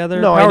coming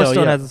together. No, I Power know,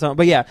 Stone yeah. has its own,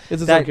 but yeah,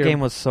 It's its that own game. game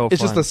was so It's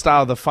fun. just the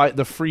style, the fight,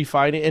 the free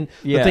fighting, and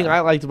the Yeah. thing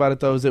I liked about it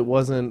though is it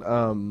wasn't.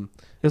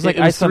 It was like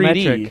it was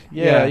isometric. 3D.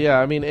 Yeah.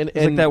 I mean, and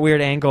It's like that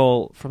weird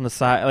angle from the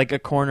side, like a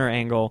corner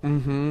angle.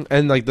 hmm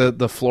And like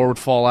the floor would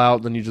fall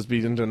out, then you just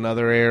be into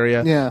another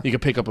area. Yeah. You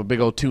could pick up a big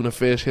old tuna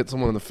fish, hit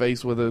someone in the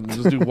face with it, and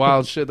just do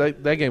wild shit.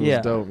 That game was Yeah.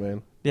 dope,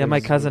 man. Yeah, It my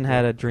was cousin really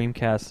had a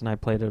Dreamcast, and I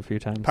played it a few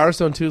times. cool. Power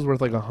Stone 2 is worth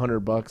like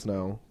 $100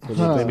 now for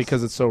the Huh. thing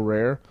because it's so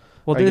rare.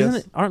 Well, I isn't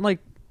guess. aren't like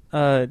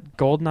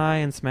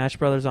GoldenEye and Smash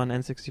Brothers on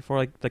N64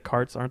 like the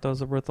carts? Aren't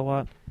those worth a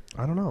lot?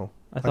 I don't know.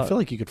 I I feel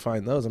like you could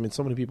find those. I mean,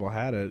 so many people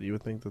had it. You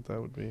would think that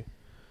would be.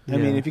 I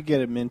mean, Yeah. if you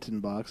get a mint in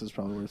box, it's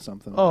probably worth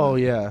something. Oh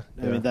But, yeah.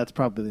 I mean, that's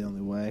probably the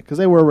only way because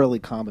they were really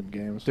common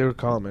games. they were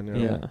common.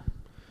 Yeah.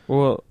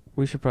 Well,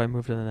 we should probably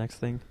move to the next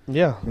thing.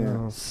 Yeah.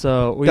 Yeah.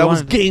 So we That was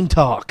wanted- game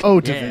talk. Oh,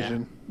 Yeah.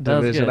 Division. That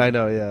was Division. good. I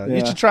know. Yeah. Yeah.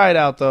 You should try it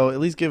out though. At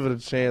least give it a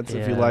chance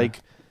if you Yeah. like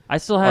I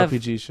still have.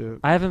 RPG shit.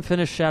 I haven't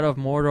finished Shadow of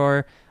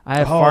Mordor. I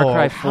have Oh, Far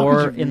Cry how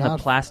 4 could you in the not-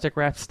 plastic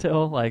wrap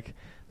still. Like,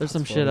 there's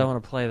some That's shit I funny.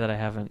 want to play that I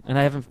haven't, and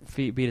I haven't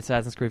beat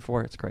Assassin's Creed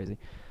 4. It's crazy.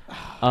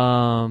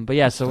 But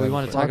yeah, so we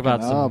want to talk Fucking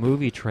about some up.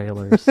 movie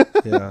trailers.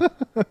 Yeah.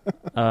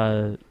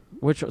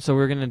 So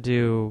we're gonna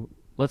do.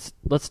 Let's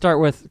start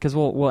with because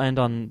we'll end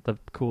on the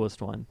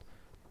coolest one.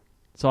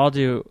 So I'll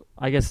do.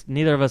 I guess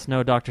neither of us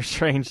know Doctor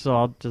Strange, so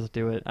I'll just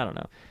do it. I don't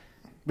know.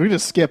 We can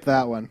just skip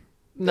that one.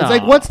 No. It's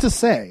like, what's to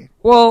say?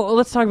 Well,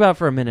 let's talk about it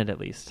for a minute at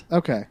least.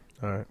 Okay.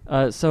 All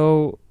right.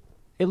 So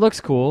it looks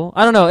cool.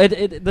 I don't know.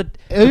 The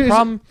Here's,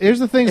 problem. here's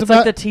the things It's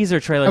about like the teaser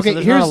trailer, Okay, so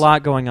there's not a here's-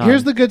 lot going on.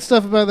 Here's the good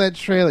stuff about that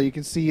trailer. You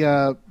can see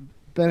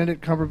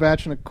Benedict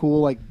Cumberbatch in a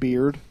cool like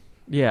beard.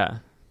 yeah.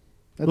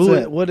 That's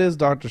it. What is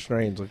Doctor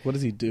Strange? Like, what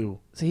does he do?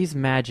 So he's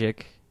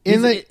magic.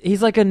 In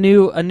He's like a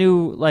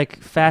new like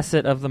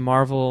facet of the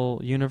Marvel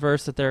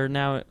universe that they're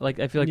now like.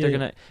 I feel like they're Yeah.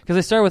 gonna because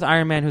they start with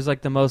Iron Man, who's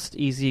like the most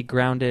easy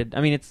grounded.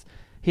 I mean,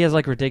 he has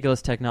like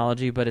ridiculous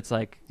technology, but it's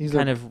like He's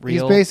kind their- of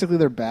real. He's basically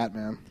their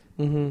Batman.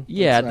 Mm-hmm.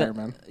 yeah, That's Iron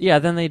Man. yeah.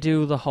 Then they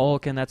do the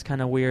Hulk, and that's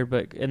kind of weird.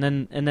 But and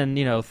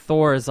then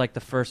Thor is like the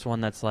first one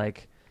that's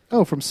like.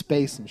 Oh, from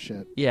space and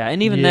shit. Yeah,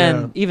 and even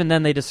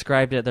then they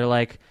described it. They're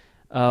like,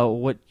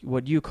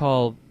 what you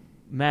call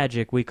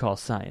magic, we call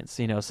science.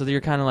 So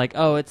you're kind of like,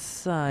 oh, it's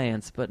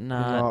science, but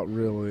Not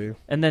really.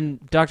 And then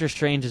Doctor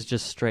Strange is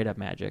just straight up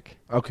magic.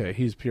 Okay,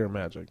 he's pure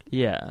magic.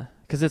 Yeah,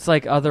 because it's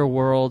like other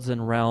worlds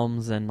and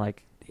realms, and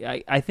like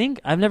I think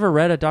I've never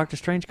read a Doctor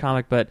Strange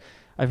comic, but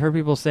I've heard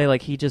people say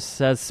like he just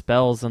says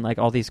spells and like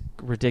all these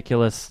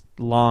ridiculous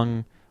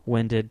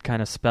long-winded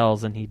kind of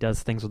spells, and he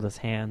does things with his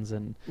hands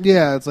and.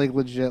 Yeah, it's like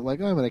legit.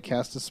 Like, oh, I'm gonna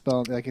cast a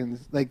spell. Like,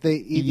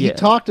 he Yeah.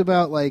 talked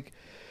about like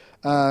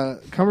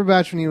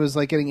Cumberbatch when he was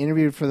like getting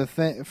interviewed for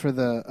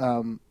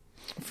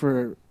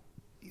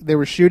they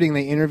were shooting.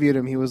 They interviewed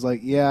him. He was like,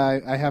 "Yeah,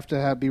 I have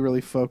to be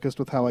really focused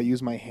with how I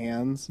use my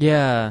hands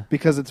Yeah.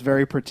 because it's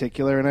very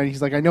particular." And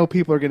he's like, "I know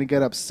people are going to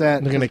get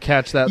upset. They're gonna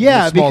catch that.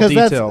 yeah, small because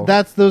detail.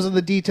 those are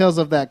the details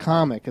of that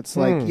comic. It's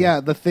like, Hmm. yeah,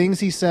 the things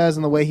he says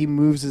and the way he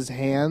moves his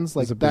hands,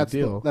 like It's a big that's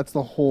deal. that's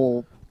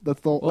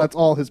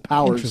all his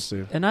powers,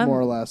 Interesting. And more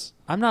or less.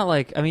 I'm not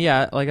like I mean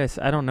yeah like I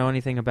said I don't know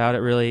anything about it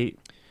really.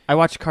 I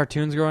watched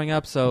cartoons growing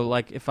up, so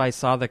like if I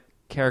saw the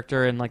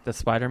character in like the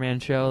Spider-Man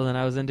show, then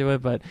I was into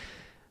it. But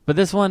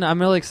this one I'm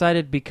really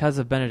excited because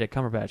of Benedict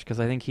Cumberbatch because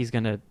I think he's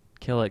gonna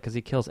kill it because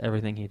he kills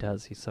everything he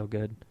does. He's so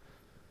good.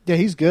 Yeah,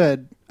 he's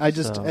good.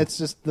 So- It's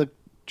just the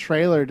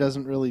trailer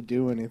doesn't really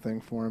do anything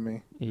for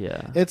me.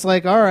 Yeah. It's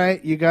like, all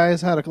right, you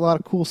guys had a lot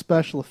of cool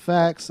special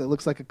effects. It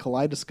looks like a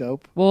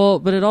kaleidoscope. Well,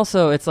 but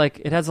it's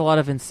like it has a lot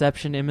of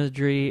Inception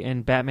imagery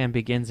and Batman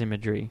Begins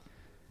imagery.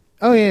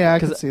 Oh yeah, I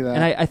can 'Cause- see that.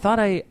 And I thought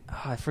I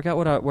forgot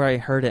where I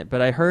heard it,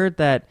 but I heard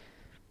that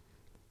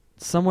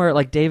somewhere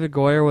like David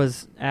Goyer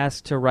was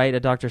asked to write a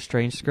Doctor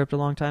Strange script a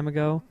long time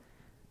ago,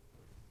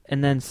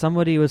 and then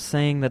somebody was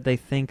saying that they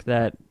think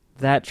that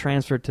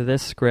transferred to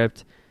this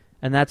script,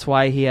 and that's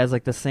why he has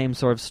like the same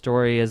sort of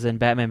story as in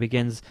Batman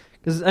Begins.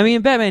 Because I mean,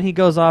 in Batman he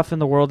goes off in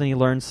the world and he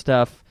learns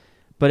stuff.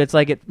 But it's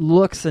like it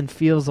looks and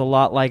feels a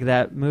lot like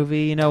that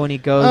movie, when he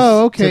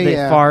goes to the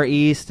Far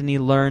East and he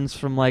learns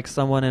from like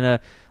someone in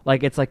a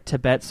like it's like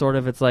Tibet sort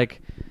of. It's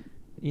like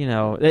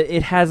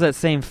it has that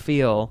same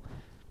feel.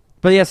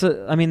 But yeah,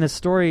 so I mean his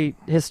story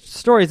is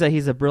that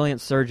he's a brilliant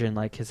surgeon.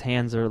 Like his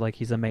hands are like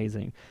he's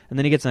amazing, and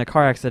then he gets in a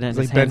car accident. It's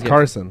and like his hands Ben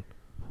Carson.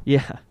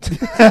 Yeah, he's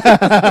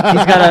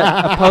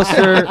got a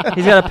poster.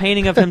 He's got a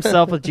painting of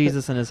himself with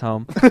Jesus in his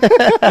home.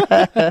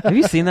 Have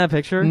you seen that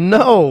picture?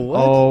 No. What?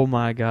 Oh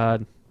my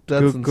God.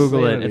 That's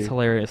Google it. insanity. It's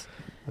hilarious.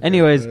 Okay,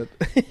 Anyways, good.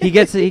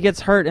 he gets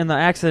hurt in the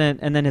accident,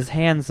 and then his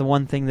hand's the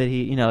one thing that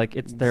he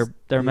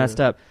they're messed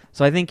up.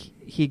 So I think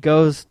he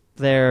goes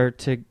there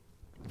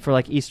for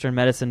like Eastern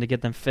medicine to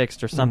get them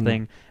fixed or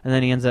something, and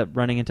then he ends up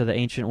running into the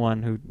Ancient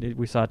One who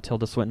we saw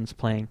Tilda Swinton's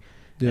playing,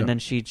 and then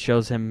she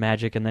shows him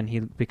magic, and then he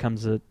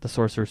becomes the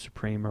Sorcerer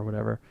Supreme or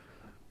whatever,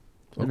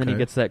 and then he Okay.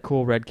 gets that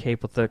cool red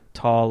cape with the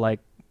tall like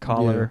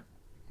collar.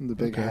 the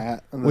big Okay.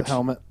 hat and Which- the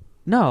helmet.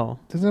 No.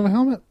 Does he have a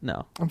helmet?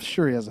 No. I'm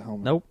sure he has a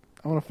helmet. Nope.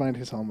 I want to find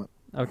his helmet.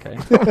 Okay.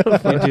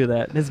 You do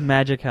that. His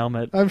magic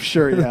helmet. I'm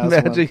sure he has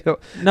Magic one.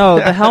 No,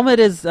 the helmet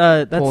is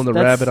that's pulling the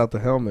rabbit out the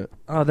helmet.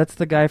 Oh, that's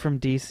the guy from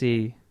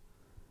DC.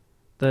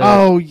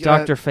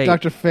 Dr. Fate.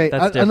 Dr. Fate.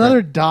 That's different.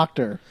 Another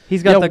doctor.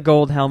 He's got Yeah, the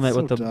gold helmet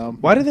So with the dumb.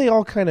 Why do they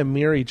all kind of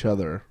mirror each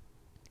other?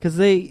 because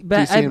DC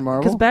and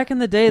Marvel? because back in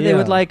the day they Yeah.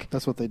 would like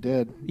That's what they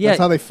did. Yeah. That's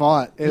how they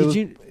fought.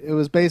 Did It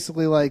was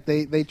basically like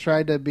they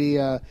tried to be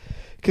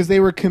because they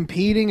were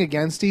competing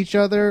against each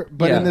other,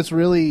 but Yeah. in this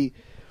really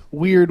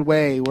weird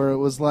way where it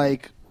was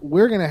like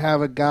we're gonna have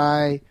a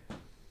guy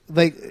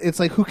like it's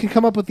like who can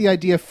come up with the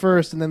idea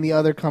first, and then the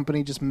other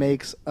company just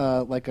makes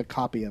like a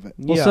copy of it.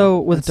 well Yeah, so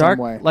in with some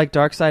way.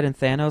 Darkseid and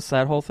Thanos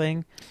that whole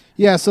thing.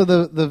 Yeah. So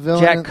the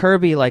villain Jack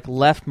Kirby like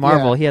left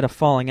Marvel. Yeah. He had a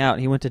falling out.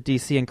 He went to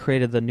DC and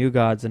created the New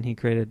Gods, and he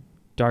created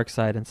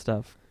Darkseid and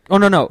stuff. Oh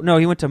no!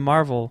 He went to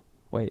Marvel.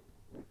 Wait,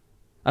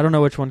 I don't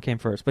know which one came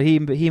first, but he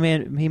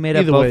made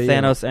up Either both way,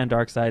 yeah. Thanos and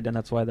Darkseid, and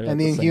that's why they're and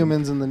like the same.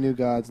 Inhumans and the New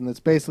Gods, and it's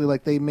basically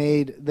like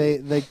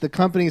the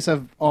companies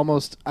have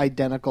almost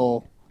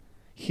identical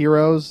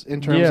heroes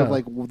in terms Yeah. of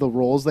like the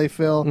roles they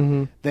fill.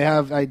 Mm-hmm. They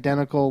have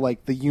identical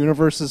like the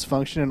universes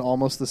function in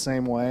almost the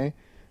same way,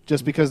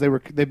 just because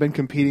they've been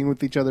competing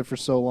with each other for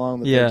so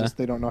long that Yeah.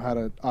 they don't know how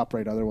to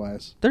operate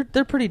otherwise. They're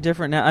pretty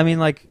different now. I mean,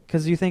 like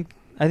because I think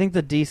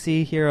the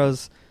DC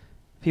heroes.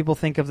 People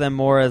think of them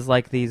more as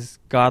like these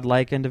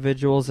godlike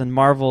individuals, and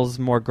Marvel's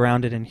more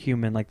grounded and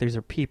human. Like these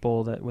are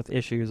people that with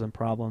issues and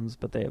problems,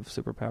 but they have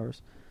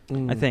superpowers.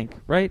 I think,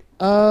 right?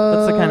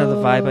 That's the kind of the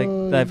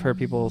vibe that I've heard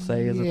people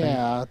say is a thing.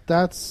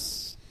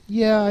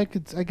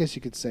 I guess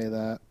you could say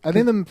that. I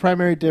think the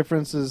primary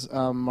difference is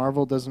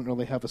Marvel doesn't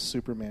really have a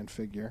Superman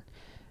figure.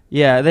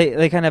 Yeah,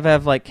 they kind of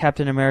have like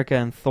Captain America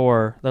and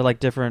Thor. They're like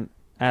different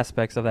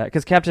aspects of that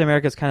because Captain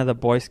America is kind of the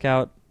Boy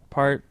Scout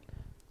part,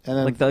 And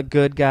then like the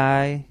good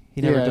guy. He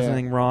never Yeah, does yeah.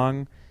 anything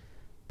wrong.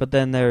 But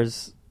then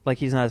there's like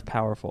he's not as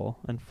powerful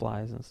and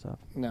flies and stuff.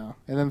 no,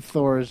 and then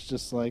Thor is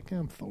just like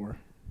I'm Thor,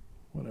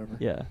 whatever.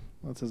 Yeah,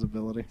 That's his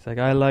ability. it's like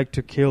I like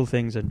to kill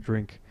things and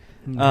drink.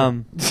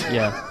 Mm-hmm.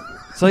 Yeah.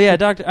 So yeah,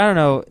 Doctor. I don't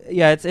know.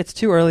 Yeah, it's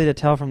too early to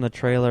tell from the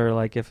trailer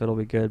like if it'll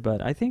be good,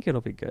 but I think it'll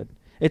be good.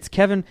 It's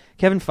Kevin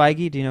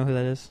Feige. Do you know who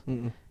that is?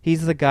 Mm-mm.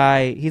 He's the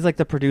guy. He's like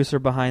the producer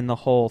behind the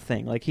whole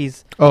thing. Like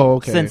he's Oh,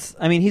 okay. since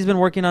he's been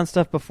working on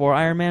stuff before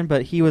Iron Man,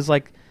 but he was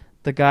like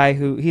the guy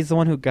he's the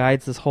one who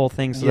guides this whole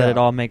thing so that Yeah. it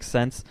all makes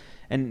sense.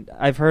 And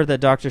I've heard that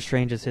Doctor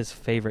Strange is his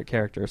favorite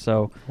character.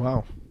 So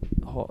Wow.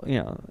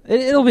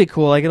 it'll be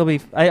cool. Like it'll be.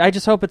 I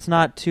just hope it's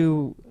not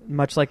too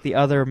much like the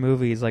other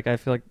movies. Like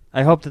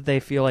I hope that they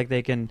feel like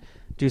they can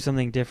do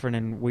something different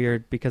and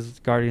weird because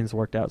Guardians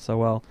worked out so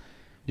well.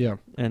 Yeah.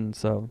 And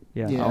so I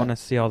Yeah. want to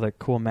see all the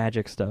cool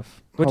magic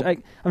stuff. Which Hope-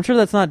 I'm sure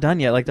that's not done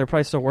yet. Like they're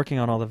probably still working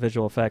on all the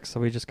visual effects. So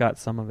we just got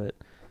some of it.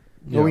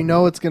 But we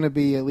know it's going to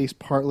be at least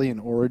partly an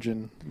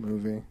origin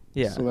movie.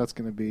 Yeah. So that's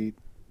going to be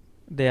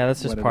Yeah,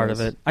 that's just what it part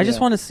of is. it. I just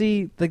Yeah. want to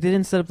see like they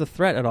didn't set up the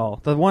threat at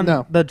all.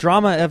 No. The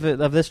drama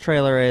of this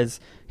trailer is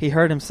he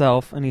hurt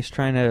himself and he's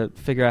trying to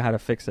figure out how to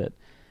fix it.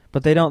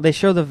 But they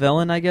show the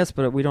villain, I guess,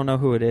 but we don't know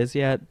who it is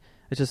yet.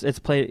 He's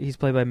played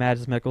by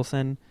Mads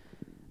Mikkelsen.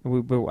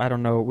 I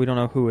don't know. We don't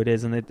know who it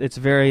is, and it's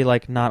very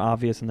like not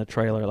obvious in the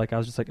trailer. Like I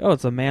was just like, oh,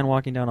 it's a man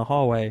walking down a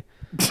hallway,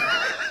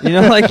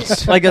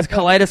 like a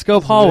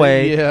kaleidoscope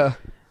hallway. Yeah.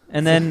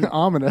 And then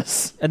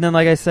ominous. and then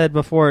like I said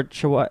before, I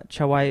don't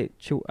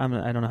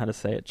know how to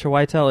say it.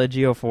 Chiwetel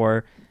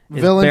Ejiofor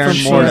is Villain Baron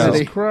from Mordo. Serenity.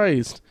 Jesus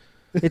Christ.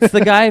 It's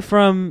the guy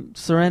from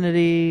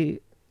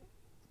Serenity.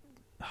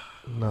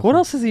 Nothing. What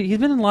else is he? He's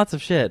been in lots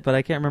of shit, but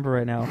I can't remember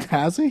right now.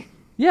 Has he?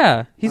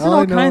 Yeah, he's in All all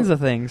I know- kinds of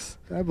things.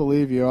 I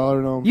believe you. I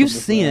don't know. You've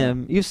seen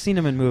him. You've seen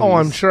him in movies. Oh,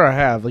 I'm sure I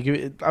have. Like,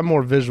 I'm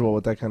more visual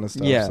with that kind of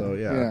stuff. Yeah. So,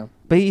 Yeah.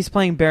 But he's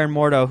playing Baron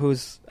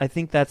Mordo, I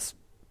think that's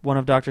one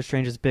of Doctor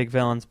Strange's big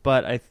villains.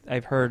 But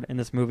I've heard in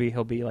this movie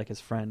he'll be like his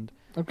friend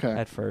Okay.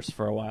 at first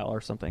for a while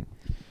or something.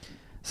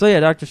 So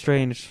yeah, Doctor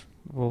Strange.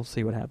 We'll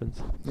see what happens.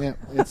 Yeah.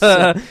 It's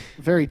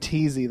very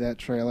teasy, that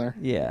trailer.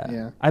 Yeah.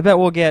 Yeah. I bet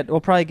we'll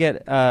probably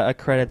get a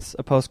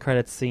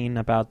post-credits scene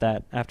about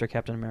that after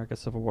Captain America: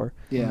 Civil War.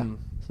 Yeah. Mm.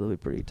 So it'll be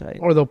pretty tight.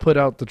 Or they'll put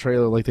out the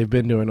trailer like they've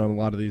been doing on a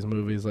lot of these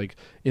movies, like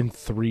in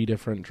 3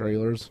 different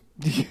trailers.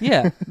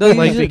 Yeah.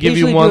 Like they give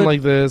you usually one do it-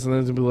 like this, and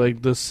then it'll be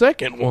like the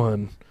second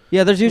one.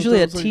 Yeah, there's usually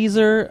a Sometimes, like-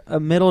 teaser, a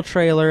middle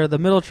trailer. The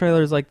middle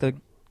trailer is like and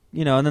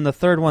then the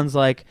third one's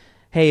like,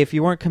 hey, if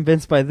you weren't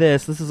convinced by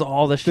this is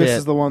all the shit. This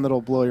is the one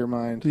that'll blow your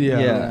mind. Yeah.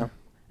 Yeah.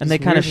 And they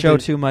It's kind of weird that show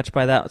they- too much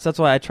by that. So that's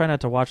why I try not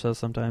to watch those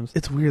sometimes.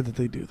 It's weird that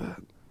they do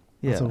that.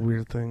 Yeah. It's a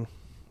weird thing.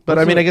 But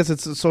Also- I mean, I guess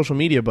it's a social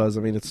media buzz.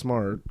 I mean, it's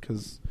smart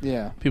because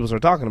Yeah. people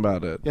start talking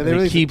about it. Yeah, And they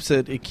really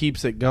it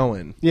keeps it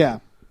going. Yeah.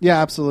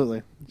 Yeah,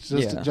 absolutely. It's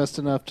Yeah. just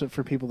enough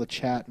for people to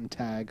chat and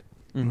tag,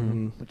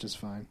 Mm-hmm. which is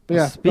fine. But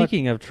yeah.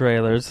 Speaking of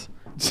trailers,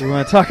 we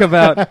want to talk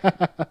about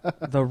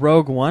the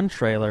Rogue One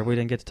trailer. We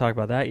didn't get to talk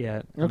about that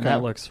yet. And Okay.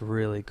 that looks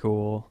really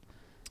cool.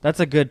 That's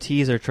a good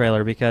teaser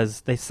trailer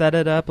because they set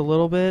it up a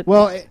little bit.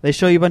 Well, They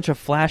show you a bunch of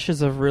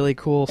flashes of really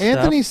cool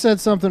Anthony stuff. said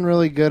something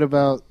really good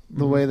about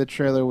the way the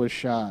trailer was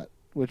shot,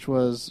 which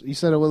was, you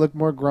said it would look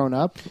more grown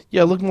up?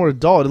 Yeah, it looked more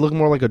adult. It looked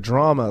more like a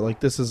drama. Like,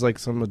 this is like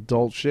some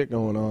adult shit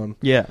going on.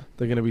 Yeah.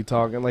 They're going to be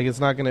talking. Like, it's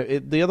not going to...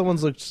 The other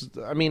ones look...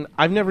 I mean,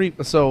 I've never...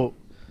 So,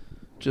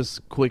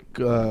 just quick,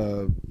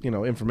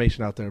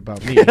 information out there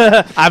about me.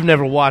 I've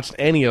never watched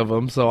any of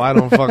them, so I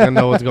don't fucking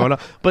know what's going on.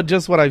 But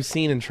just what I've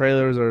seen in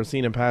trailers or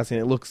seen in passing,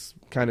 it looks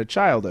kind of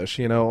childish,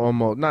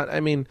 almost. Not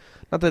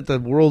that the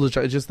world is...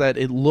 It's just that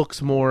it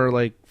looks more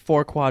like...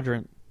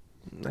 4-quadrant.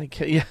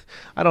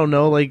 I don't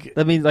know. Like,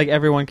 that means like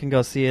everyone can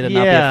go see it and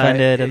not be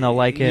offended, and they'll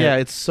like it. Yeah,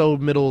 it's so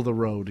middle of the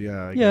road.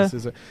 Yeah, I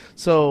guess.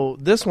 So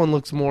this one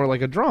looks more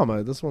like a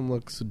drama. This one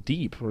looks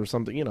deep or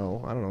something. I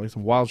don't know. Like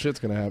some wild shit's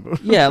gonna happen.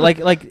 Yeah,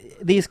 like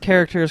these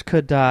characters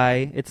could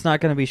die. It's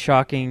not gonna be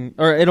shocking,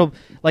 or it'll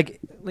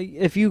like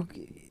if you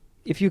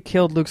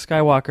killed Luke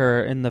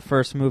Skywalker in the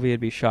first movie, it'd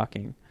be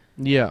shocking.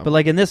 Yeah. But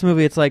like in this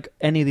movie, it's like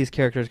any of these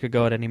characters could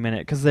go at any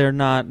minute because they're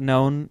not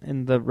known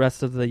in the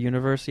rest of the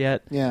universe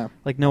yet. Yeah.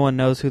 Like no one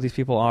knows who these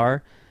people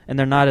are, and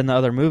they're not in the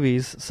other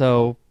movies.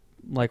 So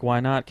like,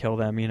 why not kill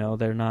them?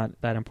 They're not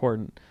that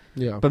important.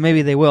 Yeah. But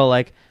maybe they will.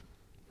 Like,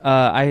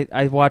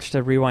 I watched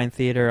a Rewind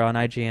Theater on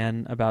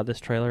IGN about this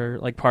trailer,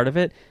 like part of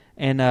it,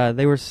 and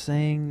they were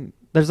saying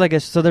there's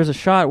a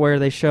shot where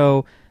they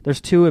show. There's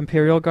 2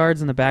 Imperial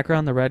guards in the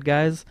background, the red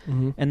guys,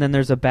 and then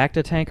there's a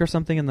Bacta tank or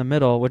something in the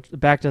middle, which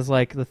Bacta's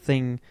like the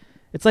thing.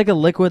 It's like a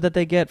liquid that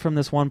they get from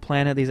this one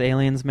planet. These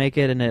aliens make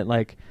it, and it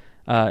like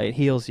it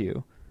heals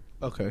you.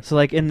 Okay. So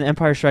like in The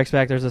Empire Strikes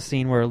Back, there's a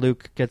scene where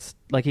Luke gets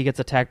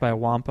attacked by a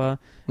Wampa,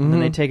 and then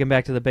they take him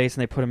back to the base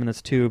and they put him in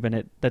this tube, and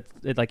it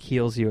like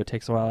heals you. It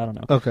takes a while. I don't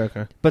know.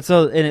 Okay. But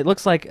and it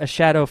looks like a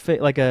shadow,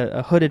 like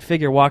a hooded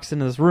figure walks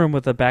into this room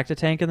with a Bacta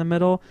tank in the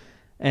middle.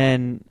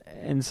 And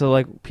so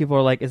like people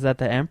are like, is that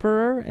the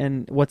Emperor?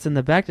 And what's in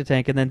the Bacta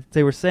tank? And then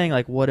they were saying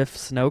like, what if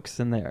Snoke's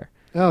in there?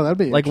 Oh, that'd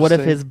be like, what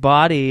if his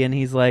body? And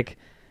he's like,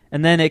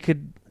 and then it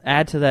could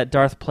add to that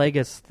Darth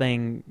Plagueis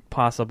thing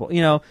possible.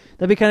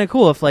 That'd be kind of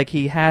cool if like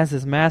he has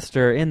his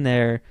master in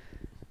there,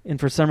 and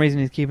for some reason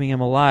he's keeping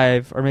him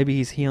alive, or maybe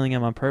he's healing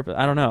him on purpose.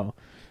 I don't know.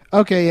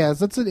 Okay, yeah,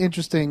 that's an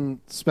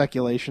interesting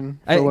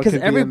speculation for what could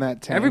be in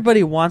that tank.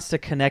 Everybody wants to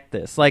connect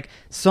this. Like,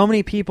 so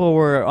many people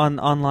were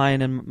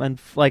online and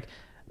like.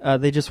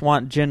 They just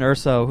want Jyn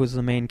Erso, who's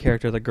the main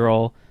character, the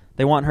girl.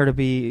 They want her to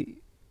be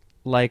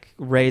like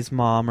Rey's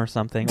mom or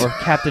something, or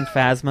Captain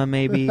Phasma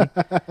maybe.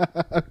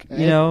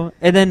 Okay.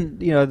 And then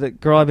the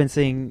girl I've been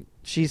seeing,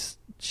 she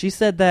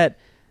said that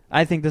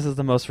I think this is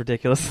the most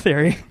ridiculous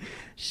theory.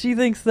 She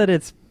thinks that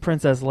it's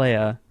Princess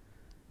Leia,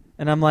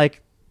 and I'm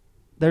like,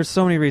 there's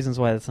so many reasons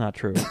why that's not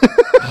true.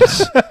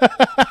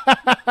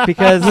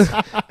 Because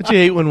don't you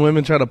hate when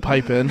women try to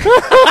pipe in?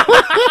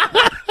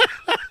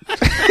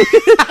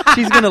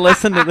 She's gonna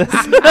listen to this.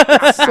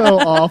 So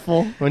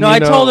awful. I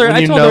told her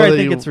I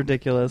think it's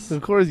ridiculous.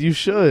 Of course you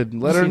should.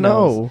 Let her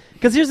know.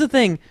 Because here's the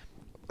thing,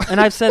 and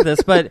I've said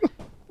this, but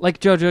like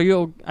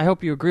JoJo, I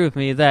hope you agree with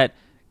me that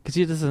because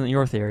this isn't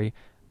your theory,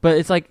 but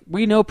it's like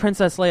we know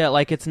Princess Leia,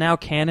 like it's now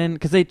canon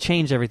because they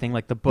changed everything,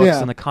 like the books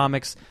and the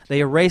comics.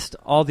 They erased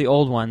all the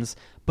old ones,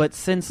 but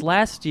since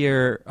last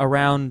year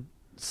around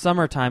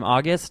summertime,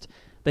 August.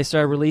 They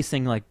started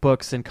releasing like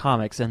books and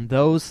comics, and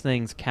those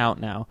things count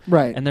now.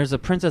 Right. And there's a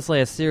Princess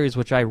Leia series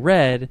which I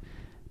read,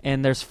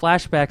 and there's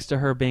flashbacks to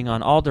her being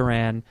on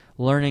Alderaan,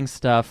 learning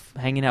stuff,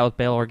 hanging out with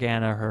Bail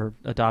Organa, her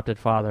adopted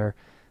father.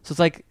 So it's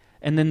like,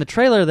 and then the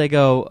trailer they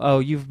go, "Oh,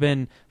 you've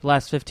been the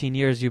last 15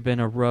 years, you've been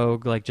a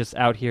rogue, like just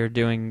out here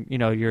doing,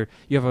 you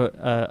have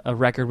a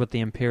record with the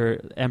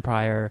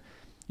Empire,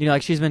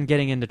 like she's been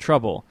getting into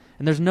trouble."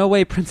 And there's no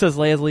way Princess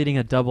Leia's leading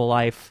a double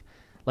life.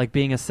 Like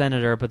being a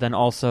senator, but then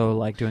also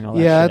like doing all that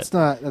shit.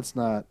 Yeah, that's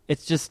not.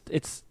 It's just,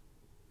 it's,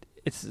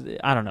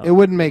 I don't know. It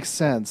wouldn't make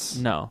sense.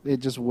 No. It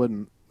just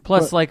wouldn't.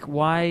 Plus, like,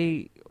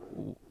 why,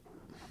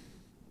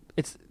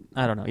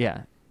 I don't know,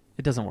 yeah.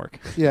 It doesn't work.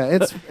 Yeah,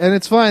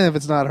 it's fine if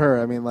it's not her.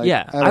 I mean, like...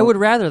 Yeah, I would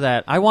rather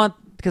that. I want,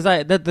 because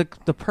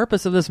the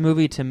purpose of this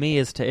movie to me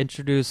is to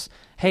introduce,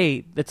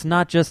 hey, it's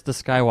not just the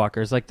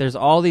Skywalkers. Like, there's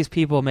all these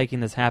people making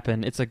this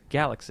happen. It's a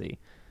galaxy.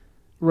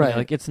 Right.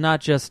 Like, it's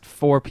not just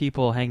 4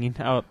 people hanging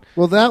out.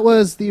 Well, that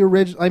was the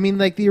original... I mean,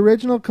 like, the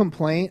original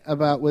complaint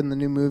about when the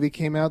new movie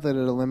came out that it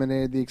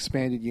eliminated the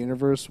expanded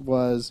universe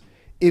was,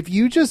 if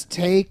you just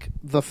take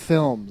the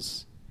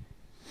films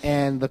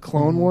and the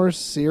Clone Wars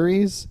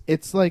series,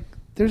 it's like,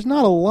 there's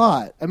not a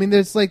lot. I mean,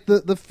 there's like,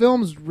 the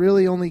films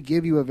really only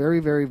give you a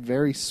very, very,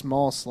 very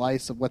small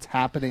slice of what's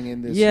happening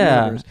in this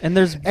universe. And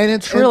there's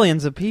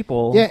trillions of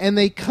people. Yeah, and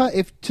they cut...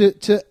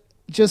 to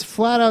just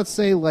flat out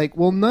say, like,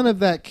 well, none of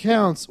that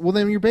counts, well,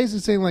 then you're basically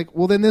saying, like,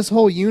 well, then this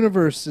whole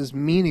universe is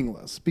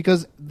meaningless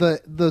because the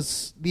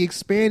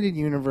expanded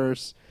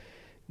universe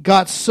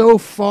got so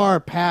far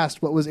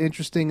past what was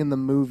interesting in the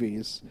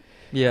movies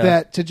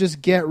that to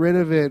just get rid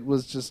of it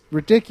was just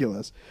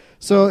ridiculous.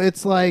 So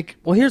it's like...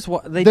 Well, here's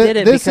what... They did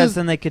it because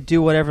then they could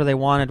do whatever they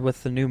wanted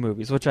with the new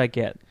movies, which I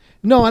get.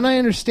 No, and I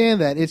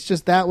understand that. It's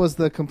just that was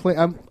the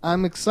complaint.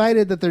 I'm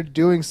excited that they're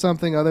doing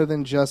something other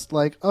than just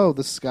like, oh,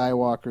 the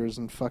Skywalkers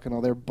and fucking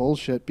all their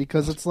bullshit,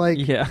 because it's like,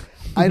 Yeah.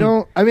 I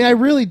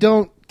really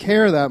don't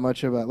care that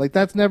much about. Like,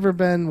 that's never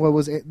been what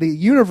was the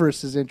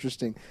universe is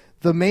interesting.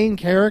 The main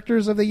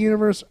characters of the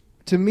universe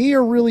to me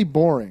are really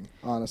boring,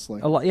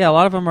 honestly. A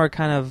lot of them are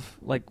kind of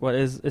like, what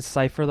is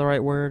cipher the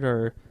right word,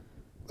 or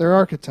They're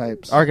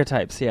archetypes.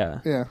 archetypes?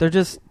 Yeah. Yeah. They're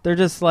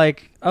just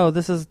like, oh,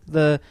 this is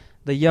the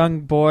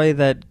young boy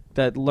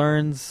that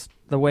learns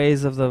the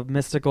ways of the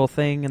mystical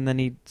thing, and then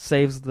he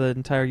saves the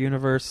entire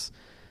universe.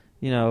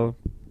 You know,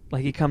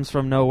 like he comes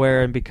from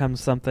nowhere and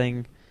becomes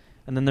something.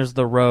 And then there's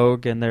the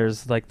rogue, and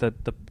there's like the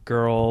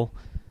girl.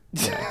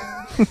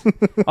 Yeah.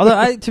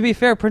 Although, to be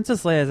fair,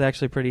 Princess Leia is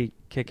actually pretty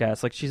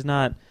kick-ass. Like, she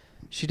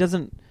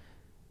doesn't,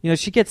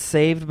 she gets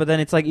saved, but then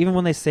it's like, even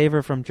when they save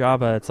her from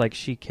Jabba, it's like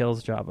she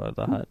kills Jabba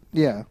the Hutt.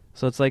 Yeah.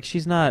 So it's like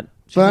she's not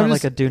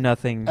like a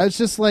do-nothing. It's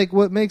just like,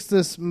 what makes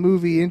this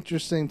movie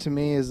interesting to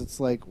me is it's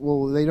like,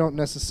 well, they don't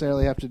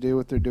necessarily have to do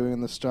what they're doing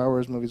in the Star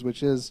Wars movies,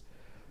 which is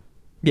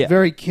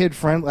very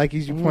kid-friendly, like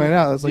as you pointed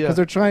out. It's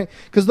like,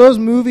 because those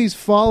movies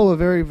follow a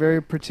very,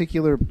 very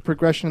particular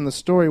progression in the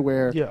story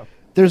where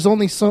there's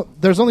only so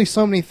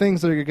many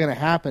things that are going to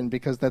happen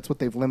because that's what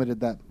they've limited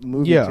that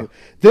movie to.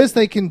 This,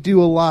 they can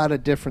do a lot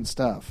of different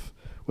stuff,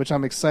 which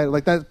I'm excited.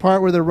 Like that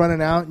part where they're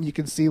running out and you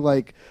can see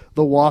like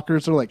the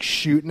walkers are like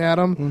shooting at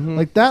them. Mm-hmm.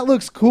 Like that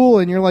looks cool,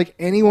 and you're like,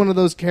 any one of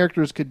those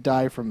characters could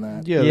die from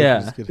that.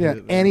 Yeah,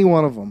 any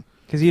one of them.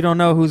 Because you don't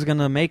know who's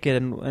gonna make it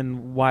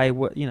and why.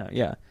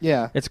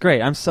 Yeah. It's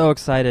great. I'm so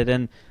excited,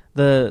 and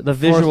the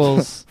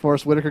visuals.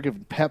 Forrest Whitaker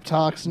giving pep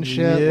talks and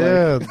shit.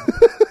 Yeah. Like,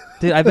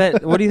 dude, I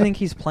bet. What do you think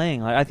he's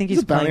playing? Like, I think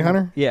he's a bounty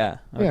hunter. Yeah.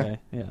 Okay.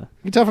 Yeah. You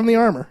can tell from the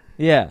armor.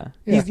 Yeah.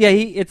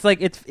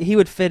 He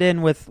would fit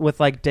in with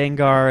like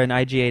Dengar and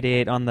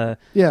IG-88 on the.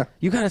 Yeah.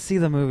 You got to see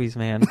the movies,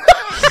 man. You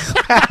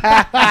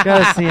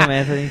got to see them,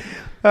 Anthony.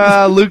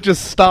 Luke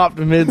just stopped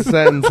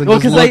mid-sentence and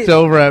just looked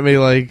over at me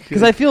like...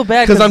 Because I feel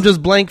bad. Because I'm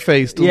just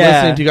blank-faced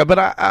listening to you guys.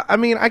 But I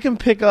mean, I can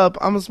pick up...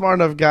 I'm a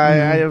smart enough guy.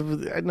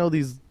 Mm-hmm. I know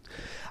these...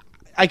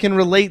 I can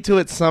relate to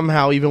it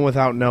somehow even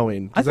without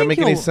knowing. Does that make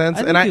any sense?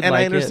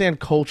 I understand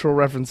cultural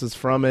references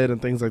from it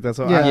and things like that.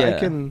 So I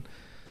can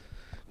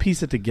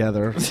piece it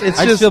together. It's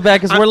I just feel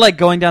bad because we're like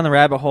going down the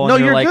rabbit hole. No,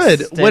 and you're like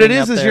good. What it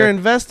is you're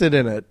invested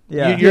in it.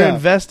 Yeah. You're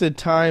invested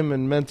time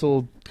and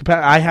mental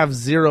capacity. I have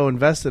zero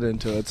invested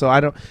into it. So I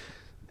don't...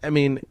 I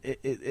mean,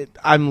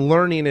 I'm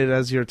learning it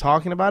as you're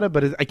talking about it,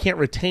 but I can't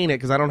retain it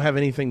because I don't have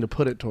anything to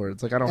put it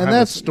towards. Like, I don't have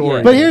a story.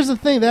 Yeah. But here's the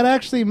thing. That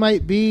actually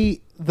might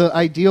be the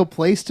ideal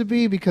place to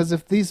be, because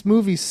if these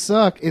movies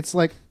suck, it's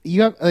like,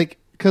 you have, like,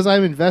 because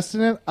I'm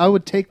invested in it, I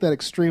would take that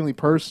extremely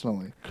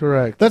personally.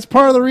 Correct. That's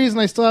part of the reason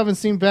I still haven't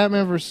seen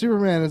Batman vs.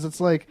 Superman, is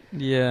it's like,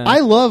 I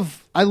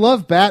love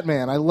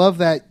Batman. I love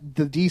the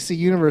DC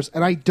universe,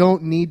 and I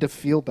don't need to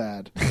feel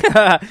bad.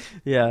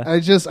 Yeah.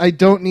 I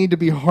don't need to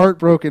be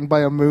heartbroken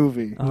by a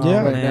movie. Oh,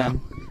 man.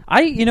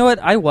 You know what?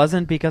 I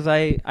wasn't, because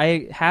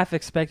I half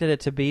expected it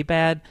to be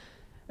bad,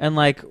 and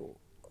like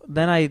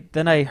then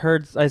I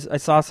heard I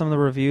saw some of the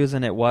reviews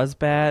and it was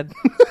bad.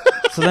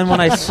 So then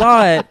when I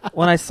saw it,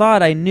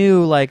 I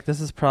knew like this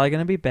is probably going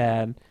to be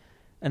bad,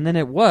 and then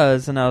it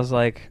was, and I was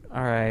like,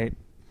 all right.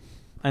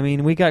 I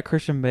mean, we got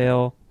Christian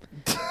Bale.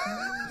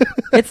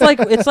 It's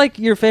like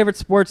your favorite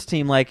sports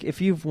team. Like,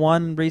 if you've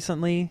won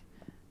recently,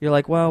 you're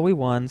like, well, we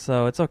won,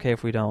 so it's okay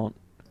if we don't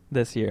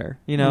this year.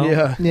 You know?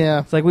 Yeah.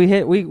 It's like we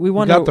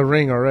won. Got the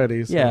ring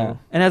already. So. Yeah,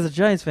 and as a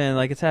Giants fan,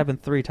 like, it's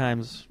happened 3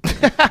 times.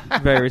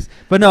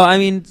 But no, I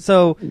mean,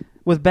 so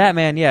with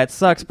Batman, yeah, it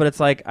sucks, but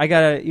it's like you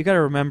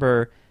gotta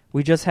remember,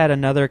 we just had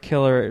another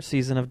killer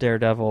season of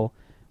Daredevil.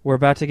 We're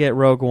about to get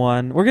Rogue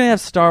One. We're gonna have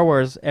Star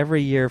Wars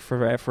every year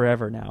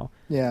forever now.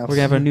 Yeah, we're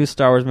gonna have a new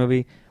Star Wars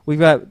movie. We've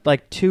got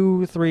like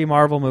 2-3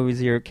 Marvel movies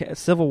here.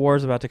 Civil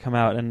War's about to come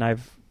out, and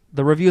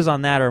the reviews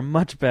on that are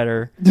much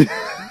better.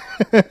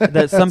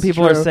 That some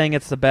people are saying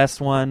it's the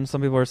best one.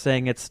 Some people are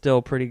saying it's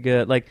still pretty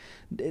good. Like,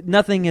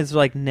 nothing is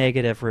like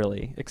negative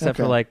really, except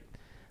for like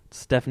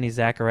Stephanie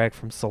Zacharek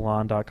from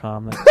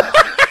Salon.com.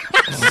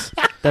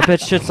 That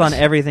bitch shits on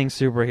everything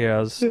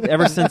superheroes.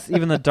 Ever since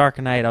even The Dark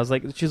Knight, I was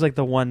like, she's like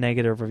the one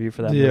negative review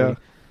for that movie.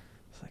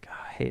 It's like,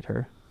 I hate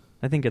her.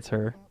 I think it's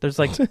her. There's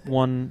like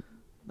one.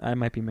 I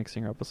might be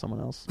mixing her up with someone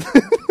else.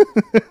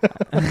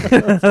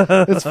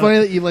 It's funny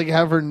that you like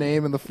have her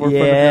name in the forefront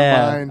of your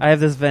mind. I have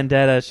this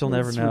vendetta. She'll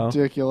never know. It's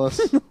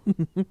ridiculous.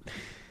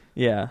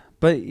 Yeah,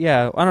 but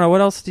yeah, I don't know.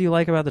 What else do you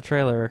like about the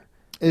trailer?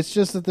 It's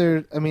just that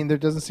there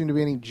doesn't seem to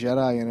be any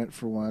Jedi in it,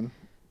 for one.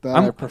 That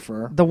I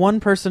prefer. The one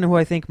person who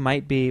I think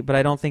might be, but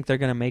I don't think they're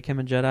going to make him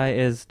a Jedi,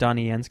 is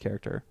Donnie Yen's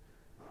character.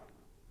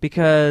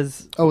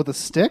 Because... Oh, with a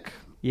stick?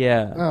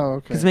 Yeah. Oh,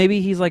 okay. Because maybe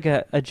he's like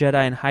a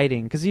Jedi in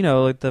hiding. Because,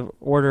 like the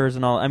orders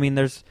and all. I mean,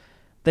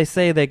 they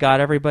say they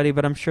got everybody,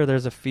 but I'm sure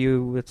there's a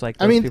few. It's like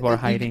people are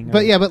hiding.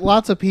 But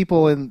lots of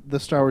people in the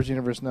Star Wars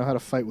universe know how to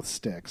fight with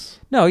sticks.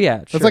 No,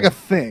 yeah, sure. It's like a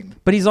thing.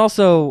 But he's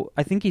also,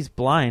 I think he's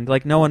blind.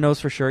 Like, no one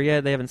knows for sure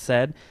yet. They haven't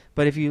said.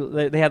 But if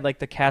they had like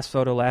the cast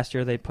photo last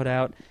year they put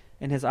out,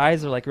 and his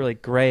eyes are like really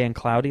gray and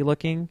cloudy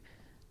looking.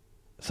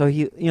 So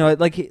he,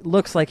 it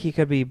looks like he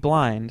could be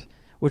blind,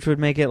 which would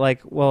make it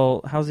like,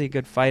 well, how's he a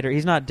good fighter?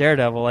 He's not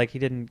Daredevil. Like he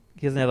doesn't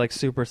have like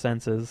super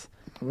senses.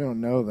 We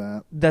don't know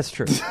that. That's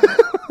true.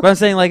 But I'm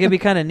saying, like, it'd be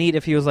kind of neat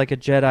if he was like a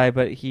Jedi,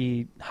 but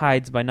he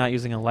hides by not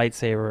using a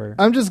lightsaber.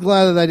 I'm just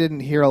glad that I didn't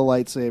hear a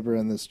lightsaber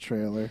in this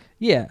trailer.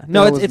 Yeah,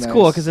 no, That it's was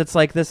cool nice. because it's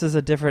like this is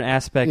a different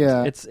aspect.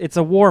 Yeah. It's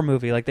a war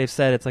movie, like they've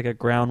said. It's like a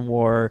ground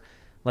war,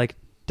 like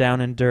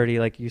down and dirty,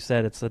 like you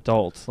said. It's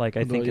adult. Like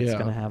I think it's Yeah.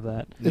 gonna have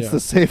that. It's Yeah. the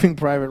Saving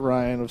Private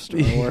Ryan of Star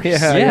Wars.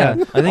 Yeah,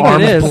 I think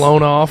Arms it is.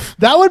 blown off.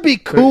 That would be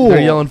cool.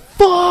 They're yelling,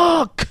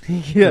 "Fuck!"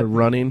 They're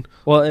running.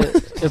 Well,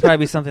 it'd probably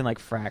be something like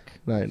frack.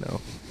 I know.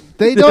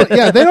 They don't.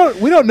 Yeah, they don't.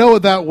 We don't know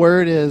what that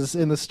word is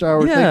in the Star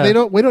Wars. Yeah. They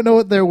don't. We don't know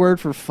what their word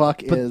for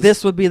fuck But is.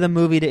 this would be the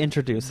movie to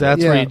introduce it.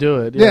 That's Yeah. where you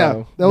do it.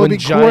 Yeah, that would When be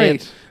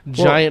giant, great.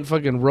 Giant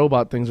fucking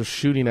robot things are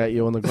shooting at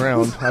you on the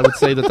ground. I would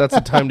say that's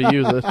the time to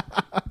use it.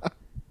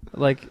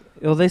 Like,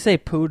 well, they say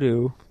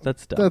poodoo.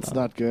 That's dumb. That's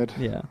not good.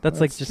 Yeah, that's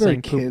like just very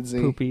saying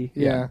kidsy. poopy.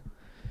 Yeah.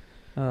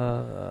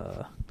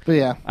 Uh, But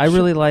yeah, I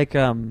really like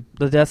the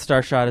Death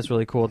Star shot is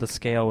really cool. The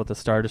scale with the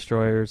Star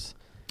Destroyers.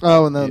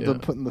 Oh, and the Yeah.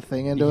 putting the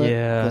thing into it.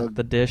 Yeah,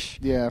 the dish.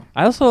 Yeah.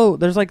 I also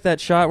there's like that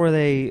shot where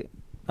they,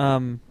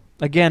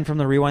 again from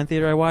the Rewind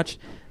Theater I watched,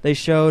 they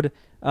showed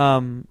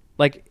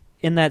like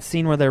in that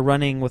scene where they're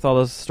running with all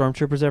those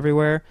stormtroopers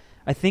everywhere.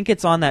 I think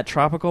it's on that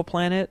tropical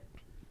planet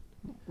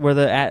where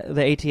the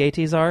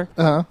AT-ATs are,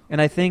 Uh-huh.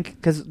 and I think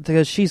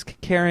because she's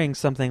carrying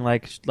something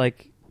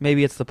like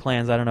maybe it's the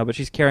plans, I don't know, but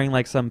she's carrying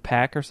like some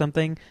pack or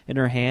something in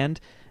her hand.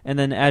 And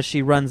then as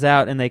she runs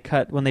out and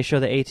when they show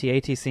the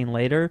AT-AT scene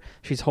later,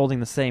 she's holding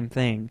the same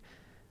thing.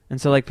 And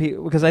so like,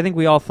 because I think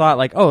we all thought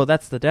like, oh,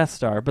 that's the Death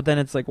Star. But then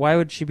it's like, why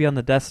would she be on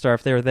the Death Star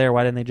if they were there?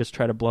 Why didn't they just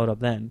try to blow it up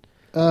then?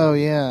 Oh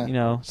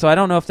yeah. So I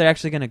don't know if they're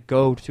actually going to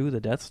go to the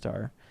Death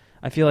Star.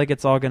 I feel like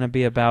it's all going to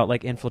be about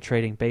like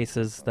infiltrating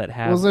bases that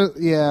have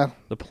the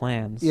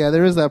plans. Yeah,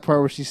 there is that part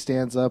where she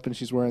stands up and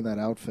she's wearing that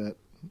outfit.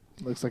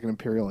 Looks like an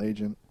Imperial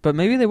agent. But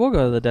maybe they will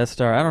go to the Death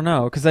Star. I don't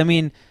know. Because, I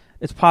mean,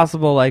 it's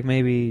possible, like,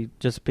 maybe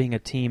just being a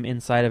team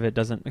inside of it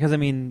doesn't... Because, I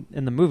mean,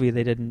 in the movie,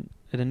 they didn't...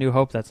 In A New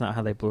Hope, that's not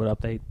how they blew it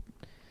up. I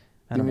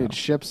don't know. Need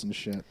ships and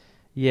shit.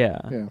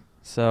 Yeah. Yeah.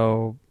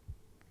 So,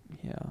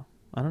 yeah.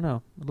 I don't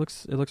know. It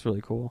looks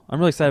really cool. I'm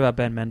really excited about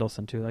Ben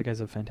Mendelsohn, too. That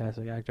guy's a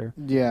fantastic actor.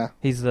 Yeah.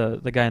 He's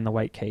the guy in the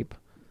white cape.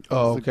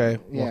 Oh, okay.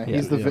 Yeah,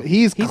 Well,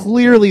 he's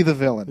clearly the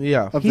villain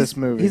Yeah. of this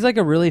movie. He's like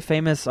a really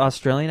famous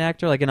Australian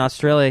actor. Like in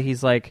Australia,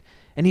 he's like...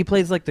 And he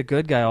plays like the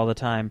good guy all the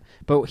time.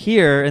 But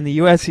here in the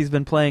U.S., he's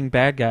been playing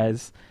bad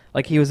guys.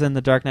 Like he was in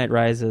The Dark Knight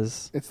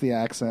Rises. It's the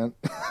accent.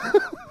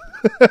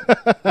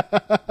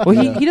 Well,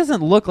 he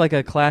doesn't look like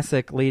a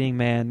classic leading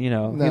man,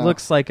 No. He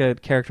looks like a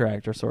character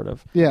actor, sort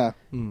of. Yeah.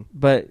 Mm.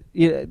 But do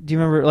you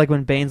remember like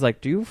when Bane's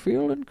like, "Do you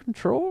feel in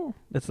control?"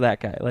 It's that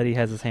guy that he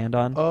has his hand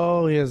on.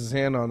 Oh, he has his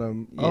hand on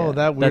him. Yeah, Oh,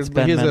 that weird. that's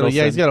Ben he's Mendelsohn.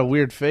 he's got a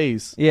weird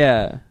face.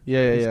 Yeah.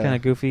 Yeah. He's kind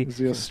of goofy. He's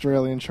the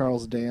Australian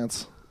Charles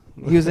Dance.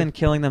 He was in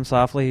Killing Them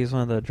Softly. He's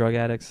one of the drug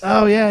addicts.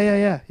 Oh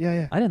yeah.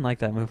 I didn't like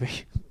that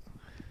movie.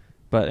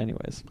 But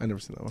anyways, I never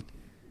seen that one.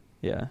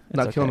 yeah. It's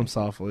Not okay. Killing Him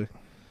Softly.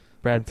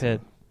 Brad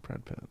Pitt.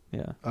 Brad Pitt.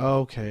 Yeah.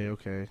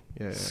 Okay.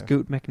 Yeah.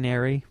 Scoot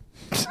McNairy.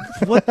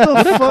 What the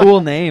What a fuck?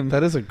 cool name.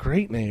 That is a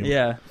great name.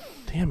 Yeah.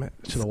 Damn it.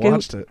 Should have Scoot.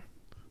 watched it.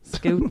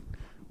 Scoot.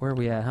 Where are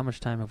we at? How much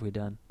time have we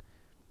done?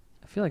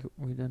 I feel like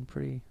we've done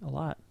a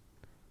lot.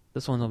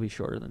 This one will be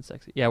shorter than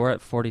Sexy. Yeah, we're at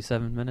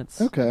 47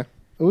 minutes. Okay.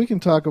 Well, we can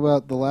talk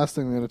about the last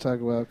thing we're going to talk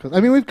about. Cause, I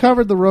mean, we've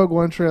covered the Rogue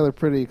One trailer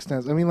pretty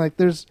extensive. I mean, like,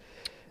 it's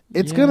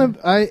Yeah. going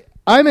to...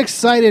 I'm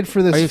excited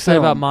for this Are you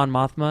excited film. about Mon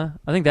Mothma?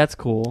 I think that's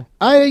cool.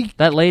 I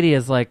That lady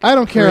is like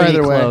don't care pretty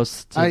either way.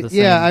 close to the same.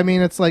 Yeah, I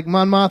mean, it's like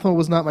Mon Mothma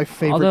was not my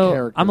favorite Although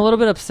character. I'm a little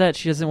bit upset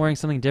she isn't wearing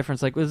something different.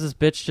 It's like, does this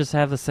bitch just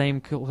have the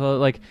same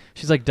like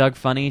she's like Doug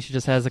Funny? She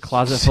just has a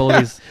closet full of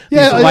these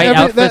white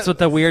outfits with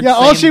the weird. Yeah,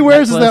 all same she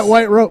wears is necklace. that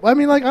white robe. I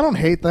mean, like, I don't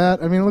hate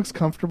that. I mean, it looks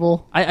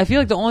comfortable. I feel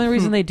like the only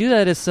reason they do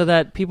that is so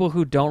that people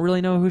who don't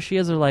really know who she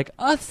is are like,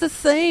 oh, it's the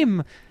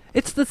same.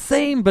 It's the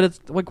same, but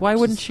it's like, why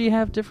wouldn't she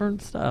have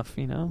different stuff,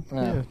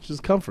 Yeah,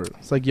 just comfort.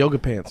 It's like yoga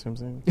pants. You know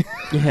what I'm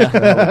saying?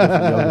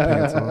 Yeah. Yoga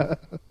pants on.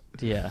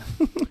 Yeah.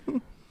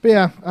 But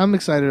yeah, I'm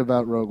excited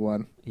about Rogue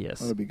One. Yes.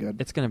 That'll be good.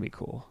 It's going to be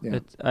cool. Yeah.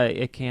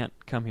 It can't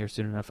come here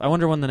soon enough. I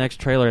wonder when the next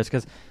trailer is,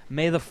 because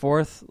May the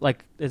 4th,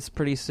 like, it's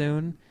pretty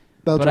soon.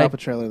 They'll but drop a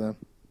trailer then.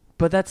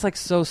 But that's, like,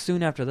 so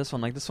soon after this one.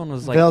 Like, this one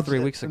was, like, 3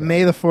 weeks ago.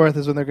 May the 4th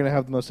is when they're going to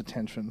have the most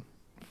attention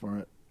for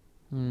it.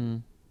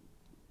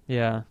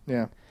 Yeah.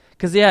 Yeah.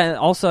 Because, yeah,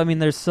 also, I mean,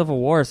 there's Civil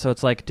War, so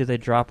it's like, do they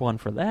drop one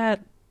for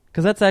that?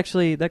 Because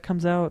that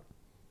comes out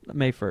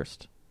May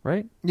 1st,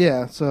 right?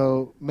 Yeah,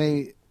 so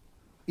May...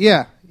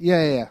 Yeah.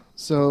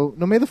 So,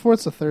 no, May the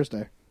 4th's a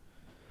Thursday.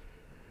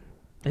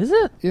 Is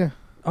it? Yeah.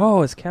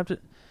 Oh, it's Captain...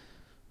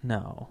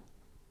 No.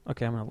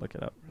 Okay, I'm going to look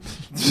it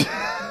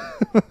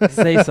up.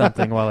 Say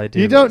something while I do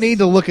You don't this. need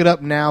to look it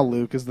up now,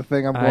 Luke, is the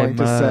thing I'm going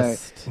to say.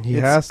 must. He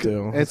It's has co-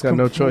 to. it's He's got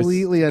no choice.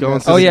 completely Go unnecessary.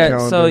 into Oh, his yeah,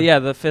 calendar. so, yeah,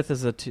 the 5th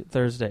is a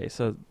Thursday,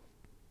 so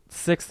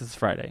 6th is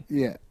Friday.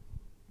 Yeah.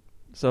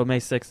 So May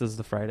 6th is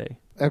the Friday.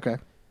 Okay.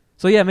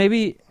 So yeah,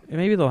 maybe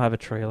they'll have a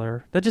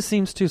trailer. That just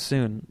seems too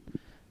soon.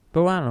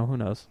 But I don't know. Who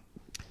knows?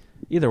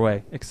 Either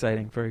way,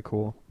 exciting. Very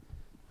cool.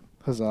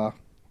 Huzzah.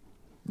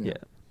 Yeah.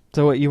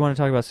 So what, you want to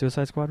talk about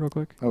Suicide Squad real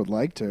quick? I would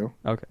like to.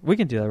 Okay. We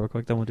can do that real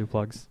quick. Then we'll do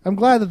plugs. I'm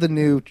glad that the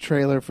new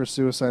trailer for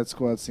Suicide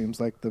Squad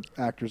seems like the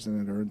actors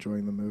in it are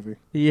enjoying the movie.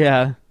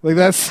 Yeah. Like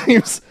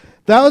that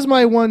was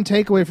my one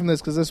takeaway from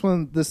this, because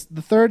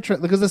the third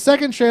because the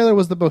second trailer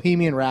was the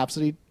Bohemian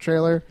Rhapsody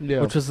trailer,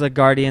 Which was the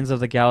Guardians of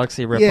the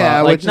Galaxy ripoff.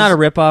 Yeah, like which not is- a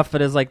ripoff,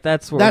 but it's like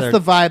that's that's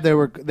the vibe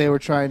they were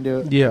trying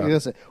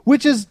to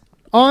which is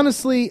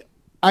honestly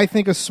I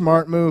think a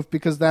smart move,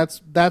 because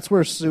that's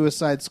where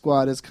Suicide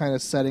Squad is kind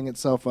of setting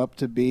itself up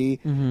to be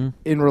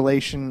in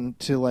relation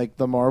to like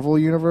the Marvel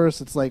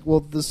universe. It's like, well,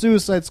 the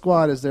Suicide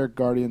Squad is their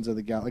Guardians of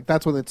the Galaxy. Like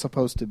that's what it's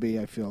supposed to be,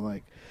 I feel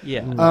like.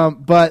 Yeah.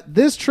 But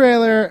this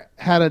trailer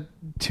had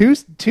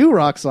two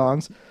rock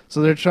songs,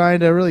 so they're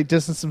trying to really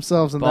distance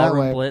themselves in that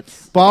way.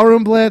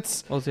 Ballroom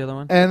Blitz. What was the other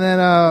one? And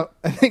then I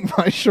think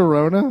My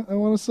Sharona, I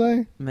want to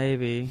say.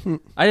 Maybe.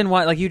 I didn't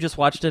watch. Like you just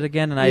watched it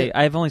again, and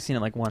I've only seen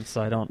it like once,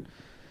 so I don't.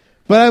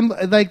 But I'm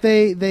like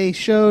they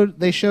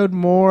showed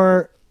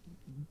more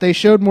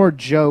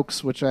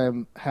jokes, which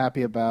I'm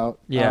happy about.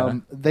 Yeah.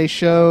 They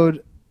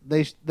kind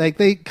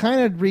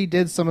of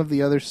redid some of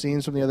the other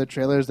scenes from the other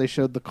trailers. They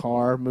showed the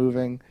car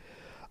moving.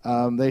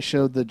 They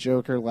showed the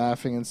Joker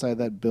laughing inside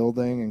that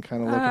building and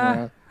kind of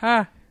looking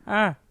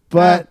around.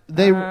 But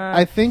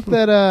I think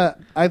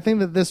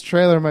that this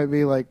trailer might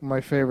be like my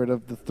favorite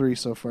of the three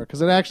so far,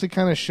 because it actually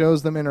kind of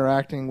shows them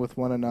interacting with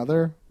one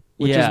another.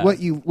 Which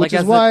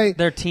is why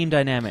their team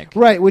dynamic,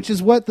 right? Which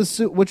is why the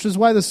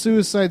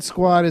Suicide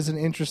Squad is an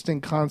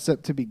interesting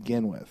concept to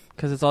begin with.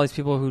 Because it's all these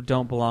people who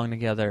don't belong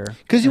together.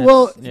 Because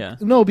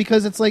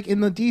because it's like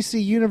in the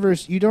DC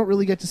universe, you don't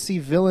really get to see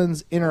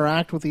villains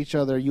interact with each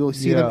other. You'll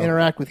see them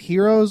interact with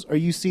heroes, or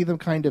you see them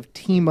kind of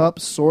team up,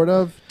 sort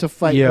of, to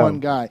fight one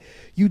guy.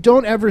 You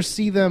don't ever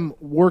see them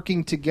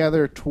working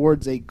together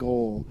towards a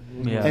goal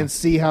and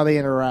see how they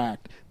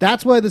interact.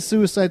 That's why the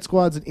Suicide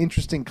Squad's an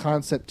interesting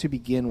concept to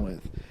begin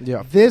with.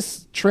 Yeah.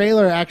 This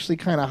trailer actually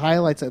kind of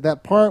highlights it.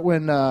 That part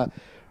when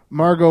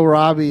Margot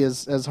Robbie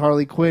as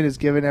Harley Quinn is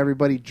giving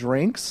everybody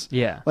drinks.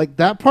 Yeah. Like,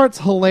 that part's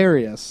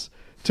hilarious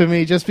to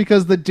me, just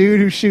because the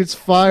dude who shoots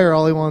fire,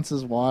 all he wants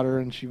is water,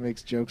 and she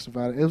makes jokes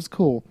about it. It was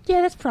cool.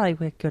 Yeah, that's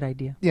probably a good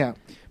idea. Yeah.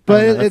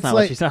 But that's it's not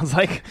like what she sounds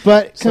like.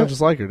 But sounds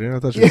just like her, dude. I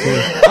thought she was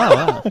cool. Oh,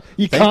 wow.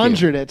 you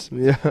conjured it.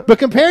 Yeah. But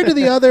compared to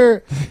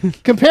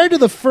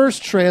the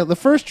first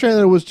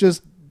trailer was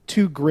just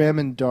too grim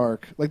and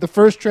dark. Like, the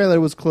first trailer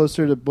was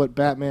closer to what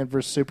Batman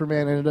vs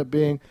Superman ended up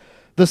being.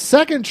 The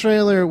second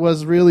trailer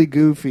was really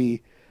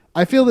goofy.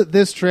 I feel that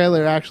this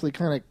trailer actually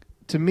kind of,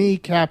 to me,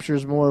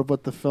 captures more of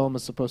what the film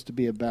is supposed to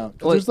be about.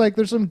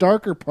 There's some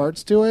darker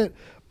parts to it,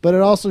 but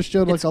it also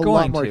showed like a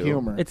lot more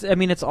humor.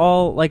 It's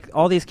all like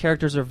all these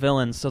characters are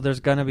villains, so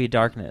there's gonna be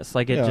darkness.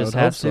 Like it just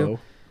has to. So.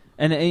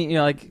 And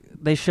like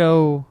they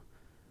show,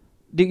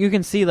 you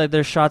can see like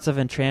there's shots of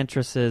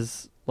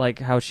Enchantresses, like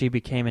how she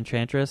became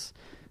Enchantress.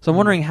 So I'm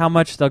wondering how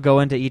much they'll go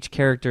into each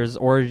character's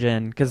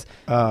origin, because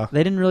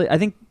they didn't really. I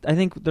think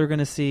we're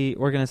gonna see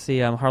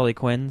Harley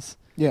Quinn's.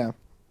 Yeah,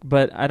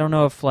 but I don't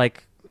know if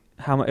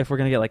if we're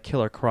gonna get like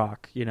Killer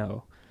Croc,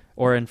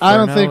 or Inferno. I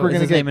don't think we're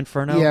going to get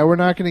Inferno. Yeah, we're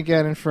not going to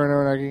get Inferno.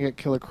 We're not going to get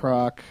Killer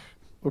Croc.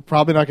 We're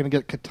probably not going to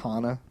get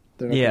Katana.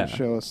 They're not going to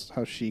show us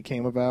how she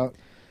came about.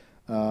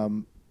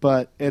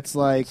 But it's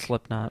like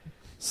Slipknot.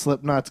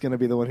 Slipknot's going to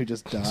be the one who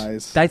just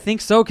dies. I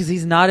think so, because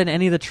he's not in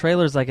any of the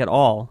trailers like at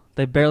all.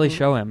 They barely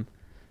show him.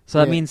 So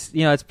that means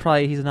it's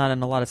probably he's not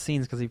in a lot of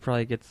scenes, because he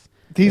probably gets.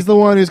 He's the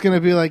one who's going to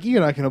be like,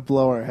 you're not going to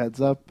blow our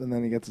heads up, and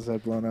then he gets his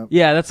head blown up.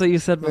 Yeah, that's what you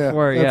said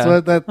before.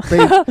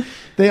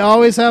 They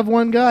always have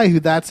one guy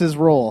who that's his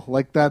role.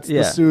 Like, that's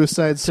the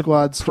Suicide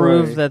Squad story.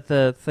 Prove that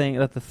the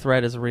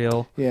threat is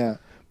real. Yeah,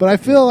 but I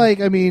feel like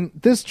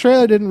this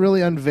trailer didn't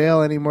really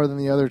unveil any more than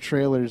the other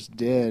trailers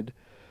did,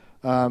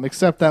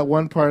 except that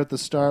one part at the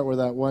start where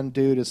that one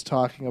dude is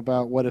talking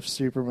about what if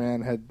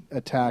Superman had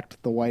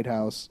attacked the White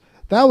House.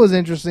 That was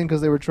interesting, because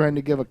they were trying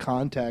to give a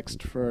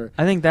context for.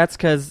 I think that's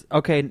because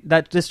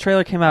that this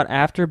trailer came out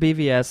after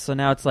BVS, so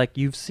now it's like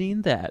you've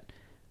seen that.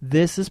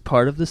 This is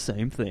part of the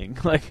same thing.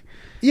 Like,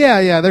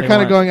 they're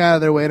kind of going out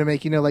of their way to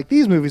make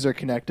these movies are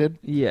connected.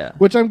 Yeah,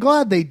 which I'm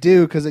glad they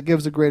do, because it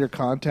gives a greater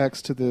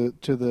context to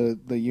the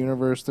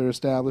universe they're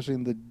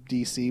establishing, the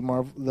DC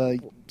Marvel, the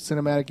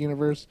cinematic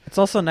universe. It's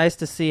also nice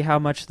to see how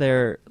much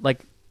they're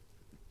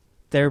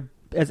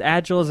as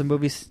agile as a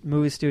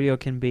movie studio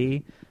can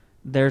be.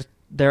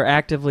 They're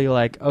actively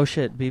like, oh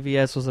shit,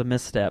 BVS was a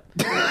misstep.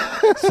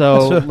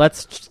 So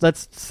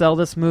let's sell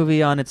this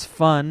movie on its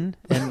fun,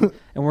 and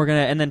we're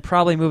gonna, and then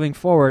probably moving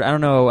forward, I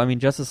don't know. I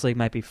mean, Justice League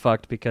might be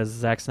fucked because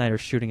Zack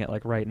Snyder's shooting it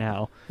like right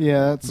now.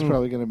 Yeah, that's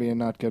probably gonna be a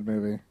not good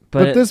movie.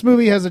 But this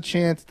movie has a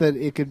chance that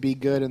it could be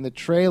good, and the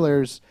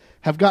trailers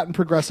have gotten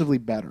progressively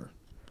better.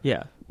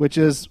 Yeah, which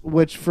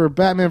for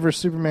Batman vs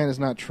Superman is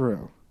not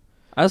true.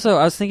 I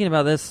was thinking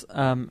about this.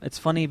 It's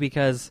funny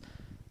because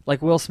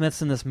like Will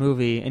Smith's in this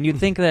movie, and you'd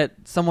think that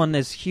someone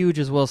as huge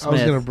as Will I was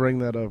Smith gonna bring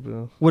that up.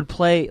 Yeah. would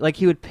play, like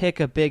he would pick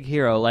a big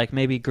hero, like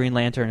maybe Green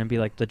Lantern, and be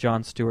like the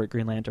Jon Stewart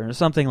Green Lantern or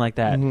something like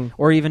that,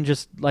 or even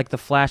just like the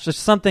Flash, just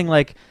something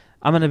like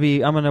I'm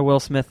gonna Will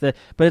Smith it.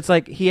 But it's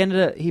like he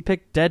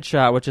picked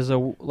Deadshot, which is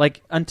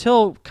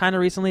until kind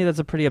of recently that's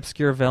a pretty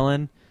obscure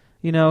villain,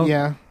 you know.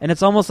 Yeah. And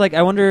it's almost like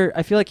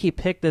I feel like he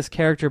picked this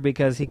character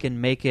because he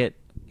can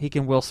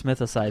Will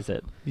Smithicize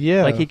it.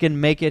 Yeah. Like he can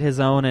make it his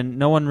own, and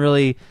no one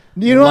really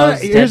You know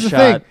loves what? Here's the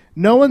Deadshot. thing.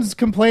 No one's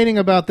complaining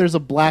about there's a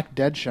black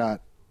Deadshot.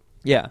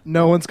 Yeah.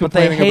 No one's But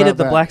they complaining hated about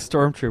the that. Black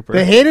Stormtrooper.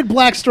 They hated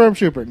Black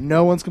Stormtrooper.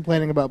 No one's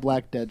complaining about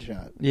Black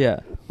Deadshot. Yeah.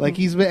 Like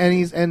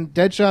and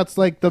Deadshot's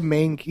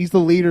like he's the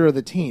leader of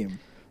the team.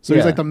 So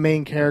he's Yeah. like the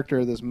main character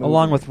of this movie.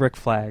 Along with Rick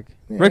Flag.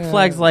 Rick Yeah.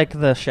 Flag's like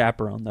the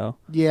chaperone, though.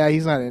 Yeah,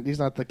 he's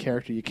not the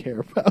character you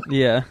care about.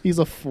 Yeah. He's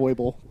a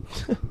foible.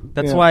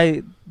 That's Yeah.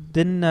 why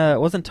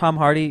wasn't Tom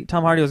Hardy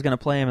was going to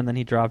play him, and then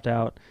he dropped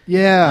out.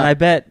 Yeah. And I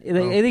bet I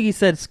think he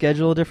said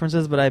schedule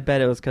differences, but I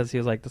bet it was because he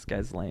was like, this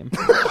guy's lame.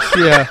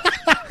 Yeah.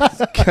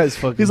 This guy's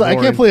fucking He's like, I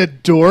boring. can't play a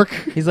dork.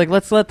 He's like,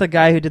 let's let the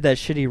guy who did that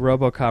shitty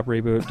RoboCop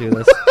reboot do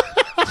this.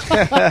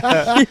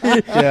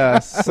 Yeah,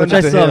 send Which I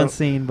it to still him. haven't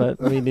seen, but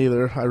Me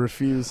neither. I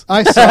refuse.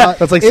 I saw it.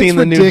 That's like It's seeing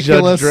the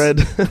ridiculous. new Judge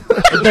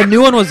Dredd. the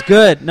new one was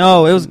good.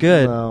 No, it was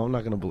good. No, I'm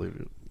not gonna believe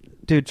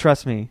it. Dude,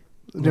 trust me.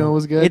 No, it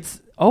was good.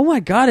 It's oh my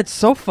god, it's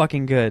so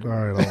fucking good. All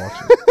right, I'll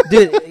watch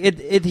it.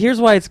 Dude,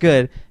 here's why it's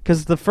good,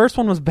 because the first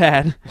one was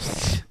bad,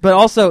 but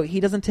also he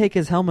doesn't take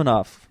his helmet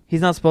off. He's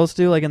not supposed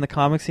to, like in the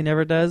comics he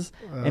never does.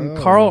 And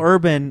Carl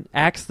Urban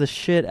acts the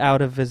shit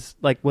out of his,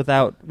 like with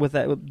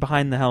that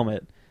behind the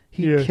helmet.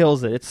 He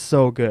kills it. It's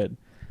so good.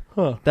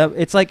 Huh. That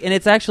it's like, and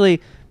it's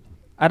actually,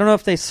 I don't know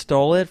if they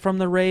stole it from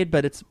the Raid,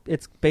 but it's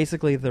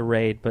basically the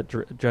Raid, but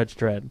Judge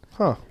Dredd.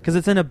 Huh. Because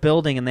it's in a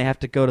building and they have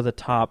to go to the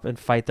top and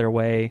fight their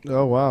way.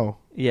 Oh wow.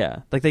 Yeah,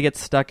 like they get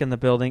stuck in the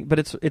building, but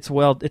it's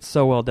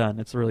so well done.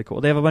 It's really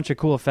cool. They have a bunch of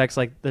cool effects.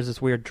 Like there's this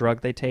weird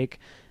drug they take,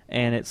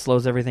 and it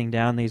slows everything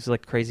down. They use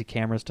like crazy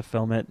cameras to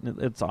film it.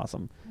 It's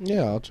awesome.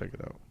 Yeah, I'll check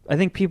it out. I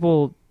think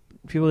people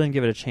didn't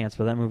give it a chance,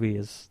 but that movie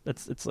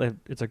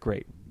it's a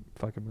great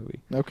fucking movie.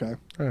 okay.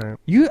 All right. I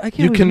can't. You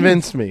believe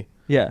convinced me.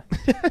 Yeah.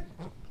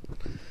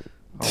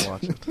 I'll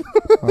watch it.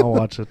 I'll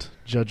watch it.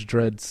 Judge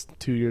Dredd's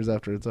 2 years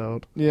after it's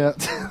out. Yeah.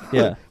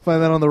 Yeah.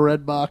 Find that on the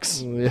red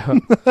box. Yeah.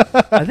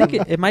 I think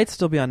it might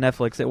still be on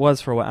Netflix. It was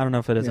for a while. I don't know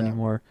if it is Yeah.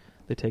 anymore.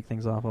 They take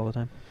things off all the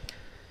time.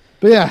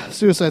 But yeah,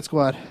 Suicide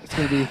Squad. It's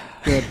gonna be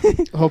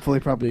good. Hopefully,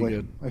 probably Be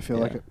good. I feel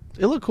Yeah. like it.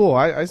 It looked cool.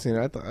 I seen it.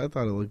 I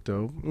thought it looked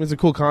dope. I mean, it's a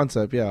cool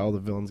concept. Yeah, all the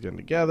villains getting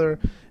together.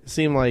 It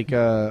seemed like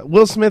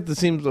Will Smith. It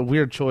seems a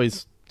weird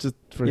choice just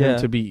for Yeah.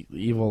 him to be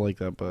evil like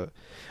that. But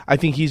I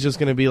think he's just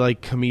going to be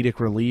like comedic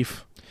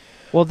relief.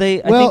 Well,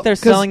 I Well, think they're 'cause-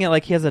 selling it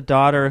like he has a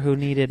daughter who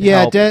needed Yeah,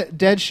 help.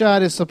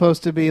 Deadshot is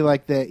supposed to be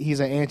like that. He's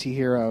an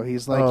anti-hero.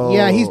 He's like, Oh.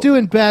 yeah, he's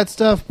doing bad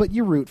stuff, but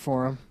you root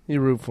for him. You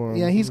root for him.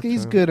 Yeah, he's Okay.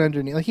 good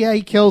underneath. Like, yeah,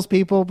 he kills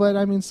people, but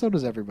I mean, so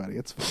does everybody.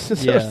 It's fine.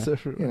 Yeah.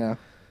 You know.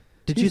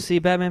 Did you see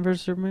Batman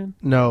vs Superman?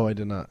 No, I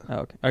did not. Oh,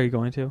 okay. Are you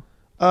going to?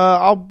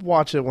 I'll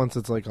watch it once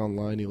it's like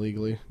online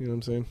illegally. You know what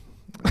I'm saying?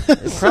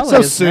 It probably So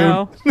is soon.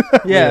 now.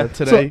 Yeah.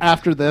 today. So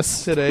after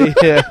this, Today.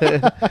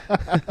 Yeah.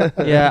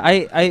 Yeah,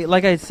 I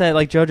like I said,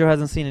 like JoJo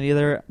hasn't seen it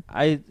either.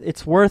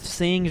 It's worth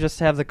seeing just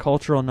to have the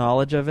cultural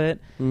knowledge of it,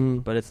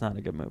 Mm. but it's not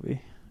a good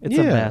movie. It's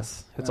a Yeah.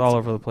 mess. It's all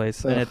over the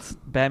place, and Ugh. it's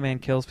Batman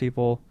kills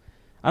people.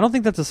 I don't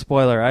think that's a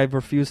spoiler. I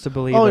refuse to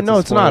believe. Oh that's no, a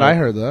it's not. spoiler. I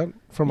heard that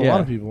from a Yeah.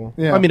 lot of people.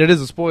 Yeah. I mean, it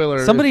is a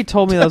spoiler. Somebody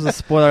told me that was a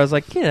spoiler. I was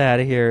like, get out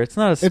of here! It's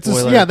not a it's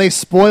spoiler. yeah, they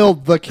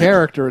spoiled the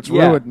character. It's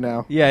Yeah. ruined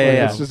now. Yeah, Like,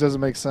 yeah. It just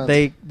doesn't make sense.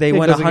 They It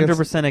went goes against-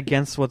 100%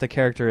 against what the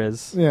character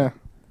is. yeah,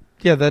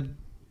 Yeah,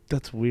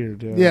 that's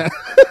weird. Yeah. yeah.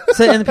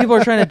 So, and the people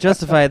are trying to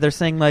justify it. They're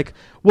saying like,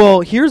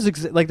 well, here's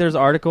like there's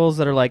articles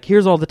that are like,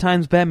 here's all the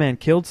times Batman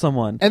killed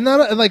someone. And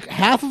then, like,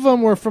 half of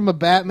them were from a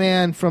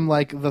Batman from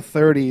like the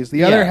 30s.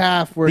 The other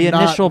half were The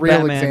not initial real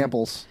Batman-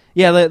 examples.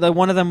 Yeah, the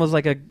one of them was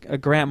like a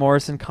Grant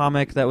Morrison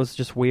comic that was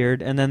just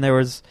weird, and then there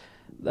was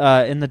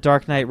in the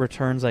Dark Knight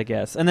Returns, I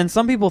guess. And then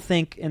some people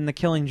think in the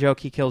Killing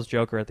Joke he kills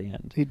Joker at the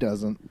end. He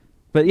doesn't.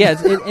 But yeah,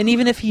 and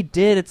even if he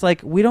did, it's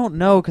like we don't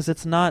know because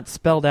it's not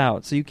spelled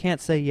out, so you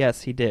can't say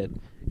yes he did.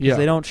 'Cause Yeah.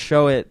 they don't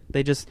show it.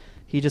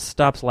 He just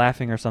stops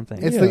laughing or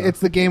something. It's Yeah. the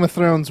the Game of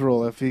Thrones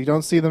rule. If you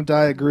don't see them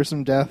die a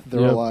gruesome death,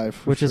 they're Yep.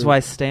 alive. Which is Sure. why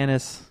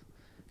Stannis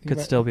could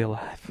might- still be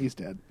alive. he's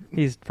dead.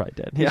 He's probably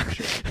dead. Yeah.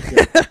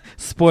 Yeah.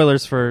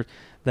 Spoilers for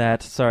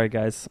that. Sorry,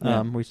 guys.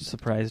 Yeah. We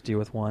surprised you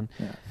with one.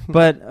 Yeah.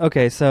 But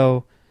okay,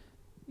 so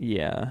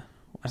yeah,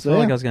 I So, feel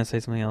like yeah. I was gonna say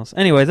something else.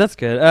 Anyways, that's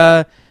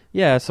good.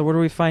 Yeah. So where do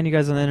we find you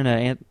guys on the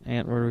internet?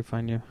 Ant, where do we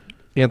find you?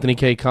 Anthony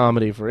K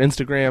Comedy for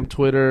Instagram,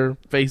 Twitter,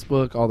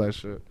 Facebook, all that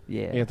shit.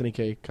 Yeah. Anthony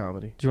K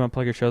Comedy. Do you want to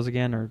plug your shows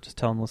again, or just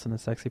tell them listen to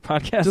Sexy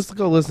Podcast? Just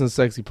go listen to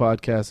Sexy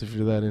Podcast if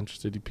you're that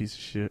interested, you piece of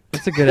shit.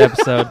 It's a good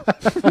episode.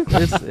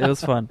 It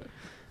was fun.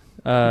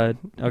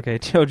 Okay,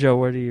 JoJo,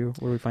 where do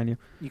we find you?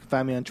 You can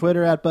find me on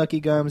Twitter at Bucky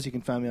Gums. You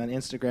can find me on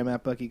Instagram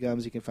at Bucky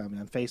Gums. You can find me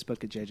on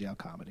Facebook at JJL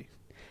Comedy.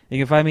 You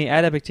can find me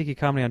at Epic Tiki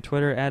Comedy on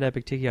Twitter, at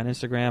Epic Tiki on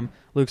Instagram,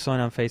 Luke Soin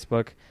on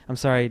Facebook. I'm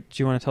sorry, do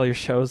you want to tell your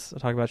shows,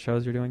 talk about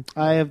shows you're doing?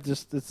 I have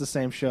it's the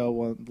same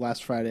show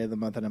last Friday of the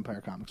month at Empire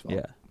Comics Vault.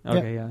 Yeah.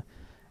 Okay,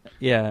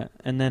 yeah.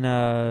 And then,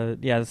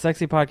 the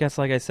Sexy Podcast,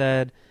 like I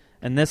said,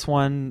 and this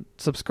one,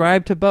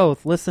 subscribe to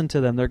both. Listen to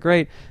them. They're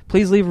great.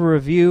 Please leave a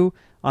review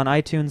on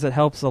iTunes. It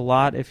helps a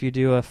lot if you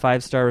do a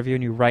 5-star review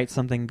and you write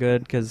something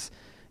good, because...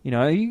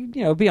 You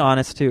be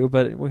honest too,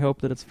 but we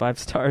hope that it's 5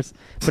 stars.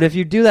 But if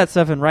you do that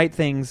stuff and write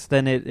things,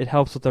 then it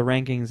helps with the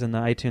rankings in the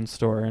iTunes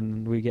store,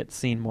 and we get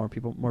seen. More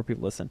people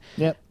listen.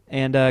 Yep.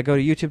 And go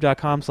to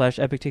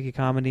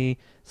youtube.com/EpicTikiComedy.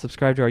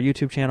 Subscribe to our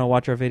YouTube channel.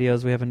 Watch our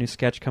videos. We have a new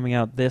sketch coming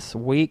out this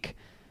week.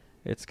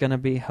 It's gonna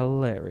be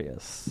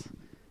hilarious.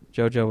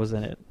 JoJo was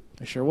in it.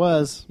 I sure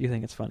was. You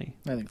think it's funny?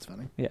 I think it's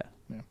funny. Yeah.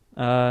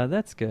 Yeah.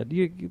 That's good.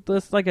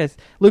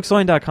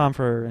 LukeSoin.com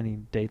for any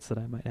dates that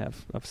I might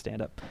have of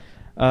stand-up.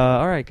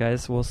 All right,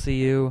 guys. We'll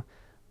see you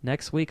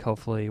next week.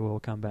 Hopefully, we'll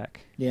come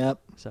back. Yep.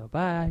 So,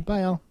 bye.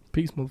 Bye, all.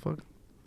 Peace, motherfucker.